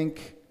want to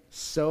think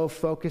so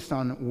focused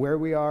on where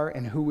we are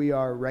and who we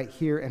are right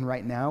here and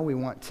right now. We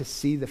want to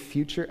see the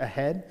future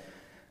ahead.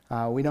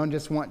 We don't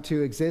just want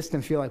to exist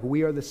and feel like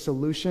we are the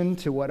solution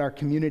to what our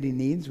community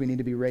needs. We need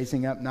to be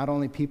raising up not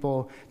only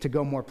people to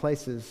go more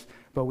places,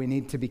 but we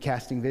need to be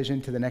casting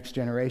vision to the next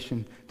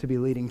generation, to be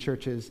leading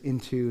churches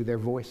into their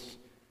voice,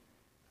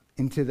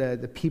 into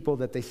the people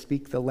that they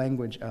speak the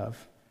language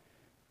of.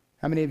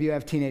 How many of you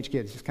have teenage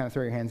kids? Just kind of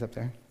throw your hands up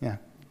there. Yeah.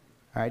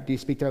 All right. Do you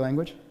speak their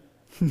language?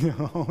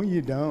 No,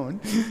 you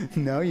don't.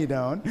 No, you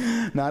don't.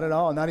 Not at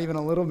all. Not even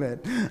a little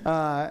bit.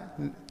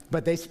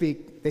 But they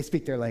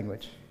speak their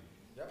language.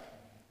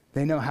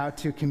 They know how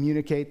to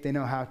communicate. They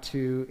know how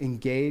to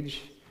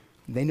engage.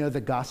 They know the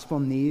gospel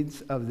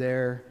needs of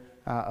their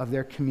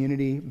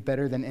community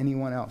better than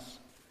anyone else.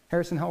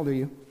 Harrison, how old are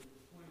you?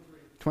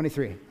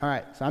 23. All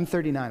right, so I'm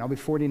 39. I'll be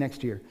 40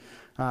 next year.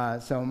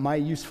 So my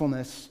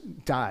usefulness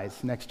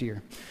dies next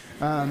year.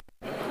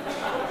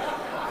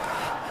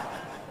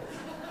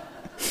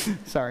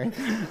 Sorry.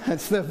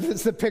 That's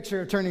the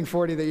picture of turning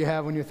 40 that you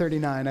have when you're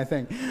 39, I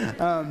think.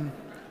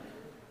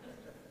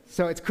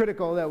 So it's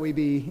critical that we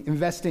be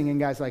investing in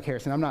guys like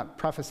Harrison. I'm not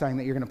prophesying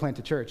that you're going to plant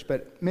a church,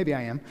 but maybe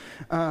I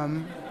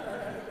am.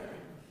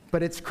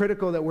 But it's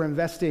critical that we're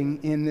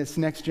investing in this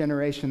next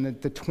generation,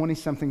 the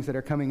 20-somethings that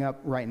are coming up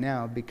right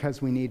now,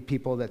 because we need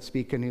people that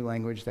speak a new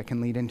language, that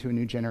can lead into a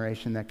new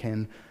generation, that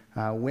can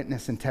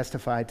witness and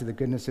testify to the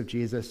goodness of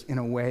Jesus in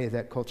a way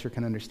that culture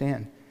can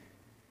understand.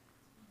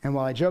 And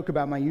while I joke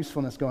about my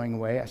usefulness going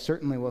away, I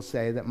certainly will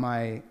say that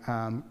my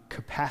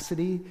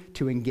capacity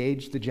to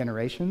engage the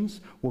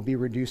generations will be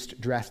reduced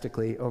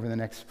drastically over the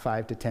next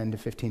 5 to 10 to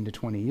 15 to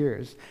 20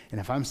 years.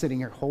 And if I'm sitting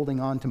here holding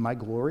on to my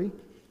glory,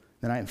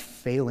 then I am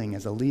failing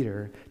as a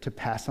leader to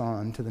pass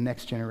on to the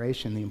next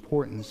generation the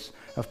importance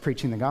of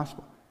preaching the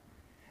gospel.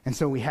 And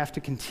so we have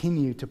to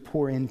continue to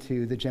pour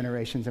into the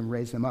generations and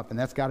raise them up. And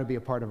that's got to be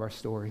a part of our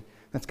story.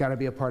 That's got to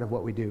be a part of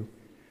what we do.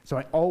 So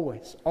I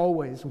always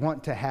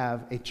want to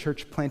have a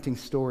church planting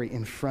story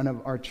in front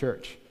of our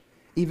church.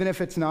 Even if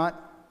it's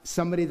not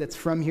somebody that's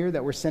from here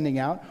that we're sending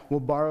out,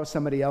 we'll borrow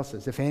somebody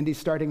else's. If Andy's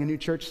starting a new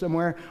church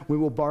somewhere, we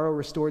will borrow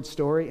Restored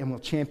Story and we'll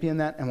champion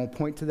that and we'll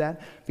point to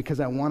that, because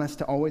I want us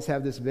to always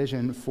have this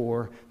vision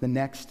for the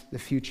next, the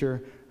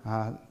future,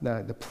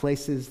 the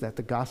places that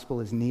the gospel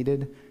is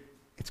needed.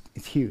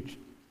 It's huge.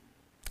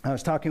 I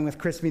was talking with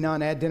Chris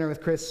Vinon. I had dinner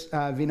with Chris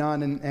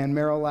Vinon and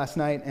Merrill last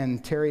night,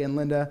 and Terry and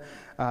Linda.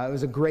 It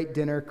was a great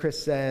dinner.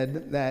 Chris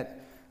said that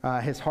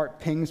his heart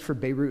pings for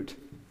Beirut,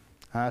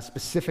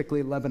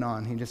 specifically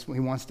Lebanon. He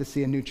wants to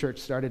see a new church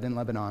started in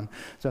Lebanon.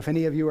 So if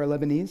any of you are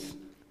Lebanese,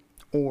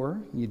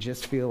 or you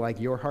just feel like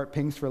your heart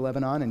pings for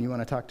Lebanon and you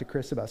want to talk to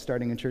Chris about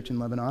starting a church in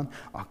Lebanon,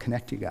 I'll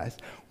connect you guys.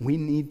 We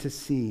need to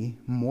see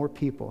more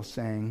people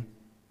saying,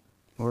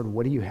 Lord,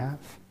 what do you have?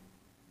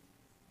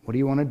 What do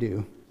you want to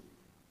do?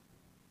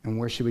 And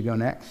where should we go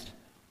next?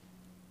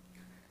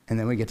 And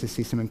then we get to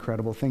see some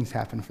incredible things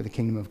happen for the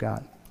kingdom of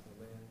God.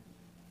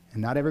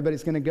 And not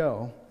everybody's going to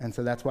go, and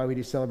so that's why we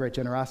do Celebrate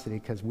Generosity,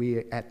 because we,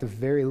 at the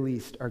very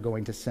least, are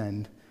going to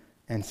send,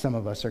 and some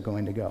of us are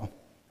going to go.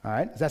 All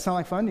right? Does that sound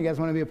like fun? You guys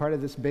want to be a part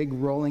of this big,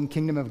 rolling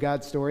kingdom of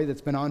God story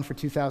that's been on for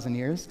 2,000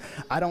 years?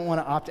 I don't want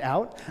to opt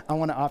out. I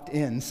want to opt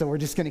in. So we're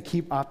just going to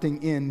keep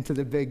opting in to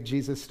the big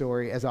Jesus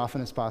story as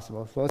often as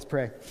possible. So let's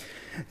pray.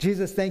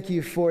 Jesus, thank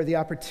you for the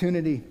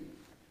opportunity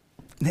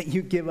that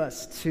you give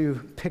us to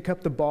pick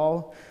up the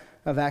ball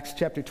of Acts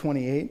chapter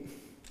 28.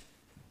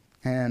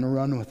 and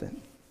run with it.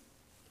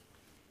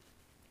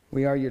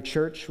 We are your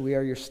church. We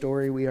are your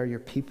story. We are your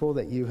people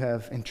that you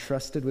have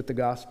entrusted with the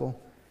gospel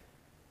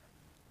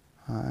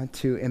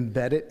to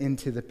embed it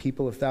into the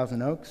people of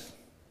Thousand Oaks,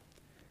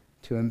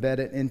 to embed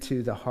it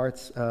into the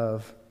hearts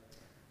of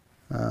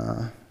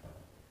the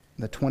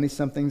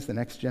 20-somethings, the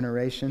next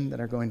generation that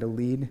are going to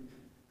lead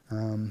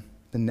the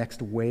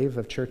next wave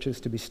of churches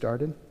to be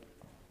started,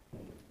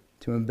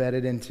 to embed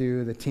it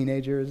into the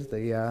teenagers,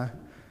 the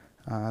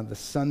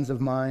sons of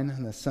mine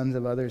and the sons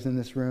of others in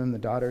this room, the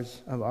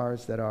daughters of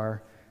ours that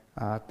are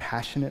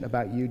passionate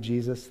about you,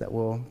 Jesus, that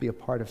will be a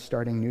part of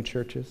starting new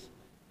churches.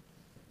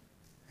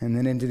 And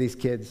then into these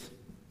kids,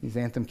 these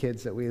Anthem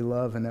kids that we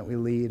love and that we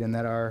lead and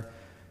that are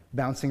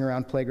bouncing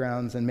around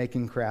playgrounds and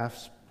making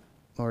crafts,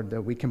 Lord,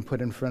 that we can put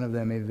in front of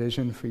them a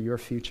vision for your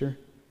future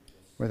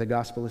where the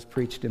gospel is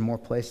preached in more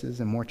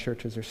places and more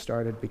churches are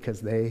started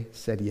because they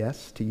said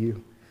yes to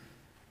you.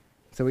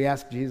 So we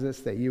ask, Jesus,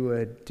 that you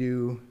would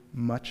do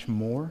much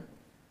more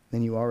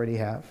than you already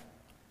have.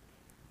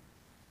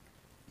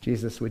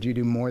 Jesus, would you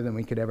do more than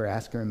we could ever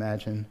ask or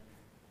imagine?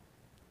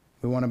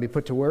 We want to be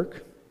put to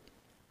work.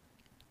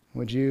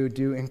 Would you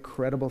do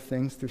incredible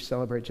things through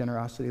Celebrate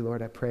Generosity,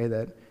 Lord? I pray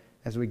that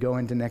as we go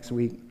into next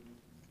week,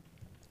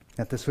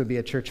 that this would be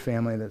a church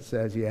family that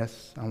says,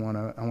 yes, I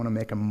want to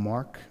make a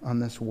mark on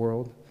this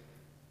world,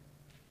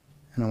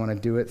 and I want to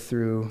do it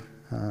through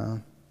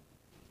the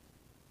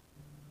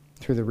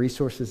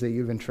resources that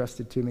you've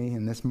entrusted to me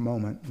in this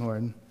moment,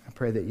 Lord. I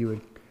pray that you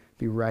would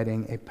be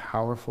writing a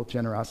powerful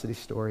generosity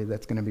story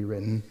that's going to be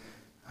written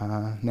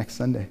next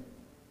Sunday.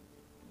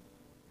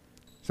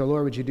 So,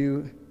 Lord, would you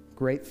do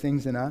great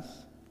things in us?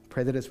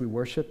 Pray that as we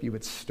worship, you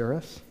would stir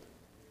us.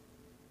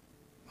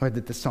 Lord,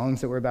 that the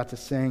songs that we're about to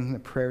sing, the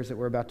prayers that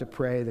we're about to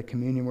pray, the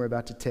communion we're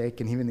about to take,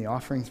 and even the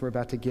offerings we're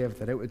about to give,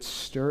 that it would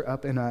stir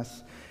up in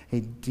us a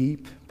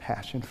deep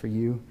passion for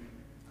you,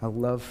 a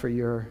love for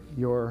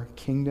your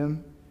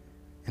kingdom,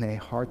 and a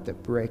heart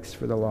that breaks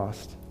for the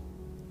lost.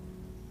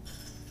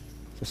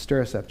 So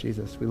stir us up,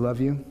 Jesus. We love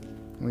you,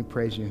 and we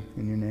praise you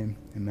in your name.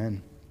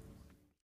 Amen.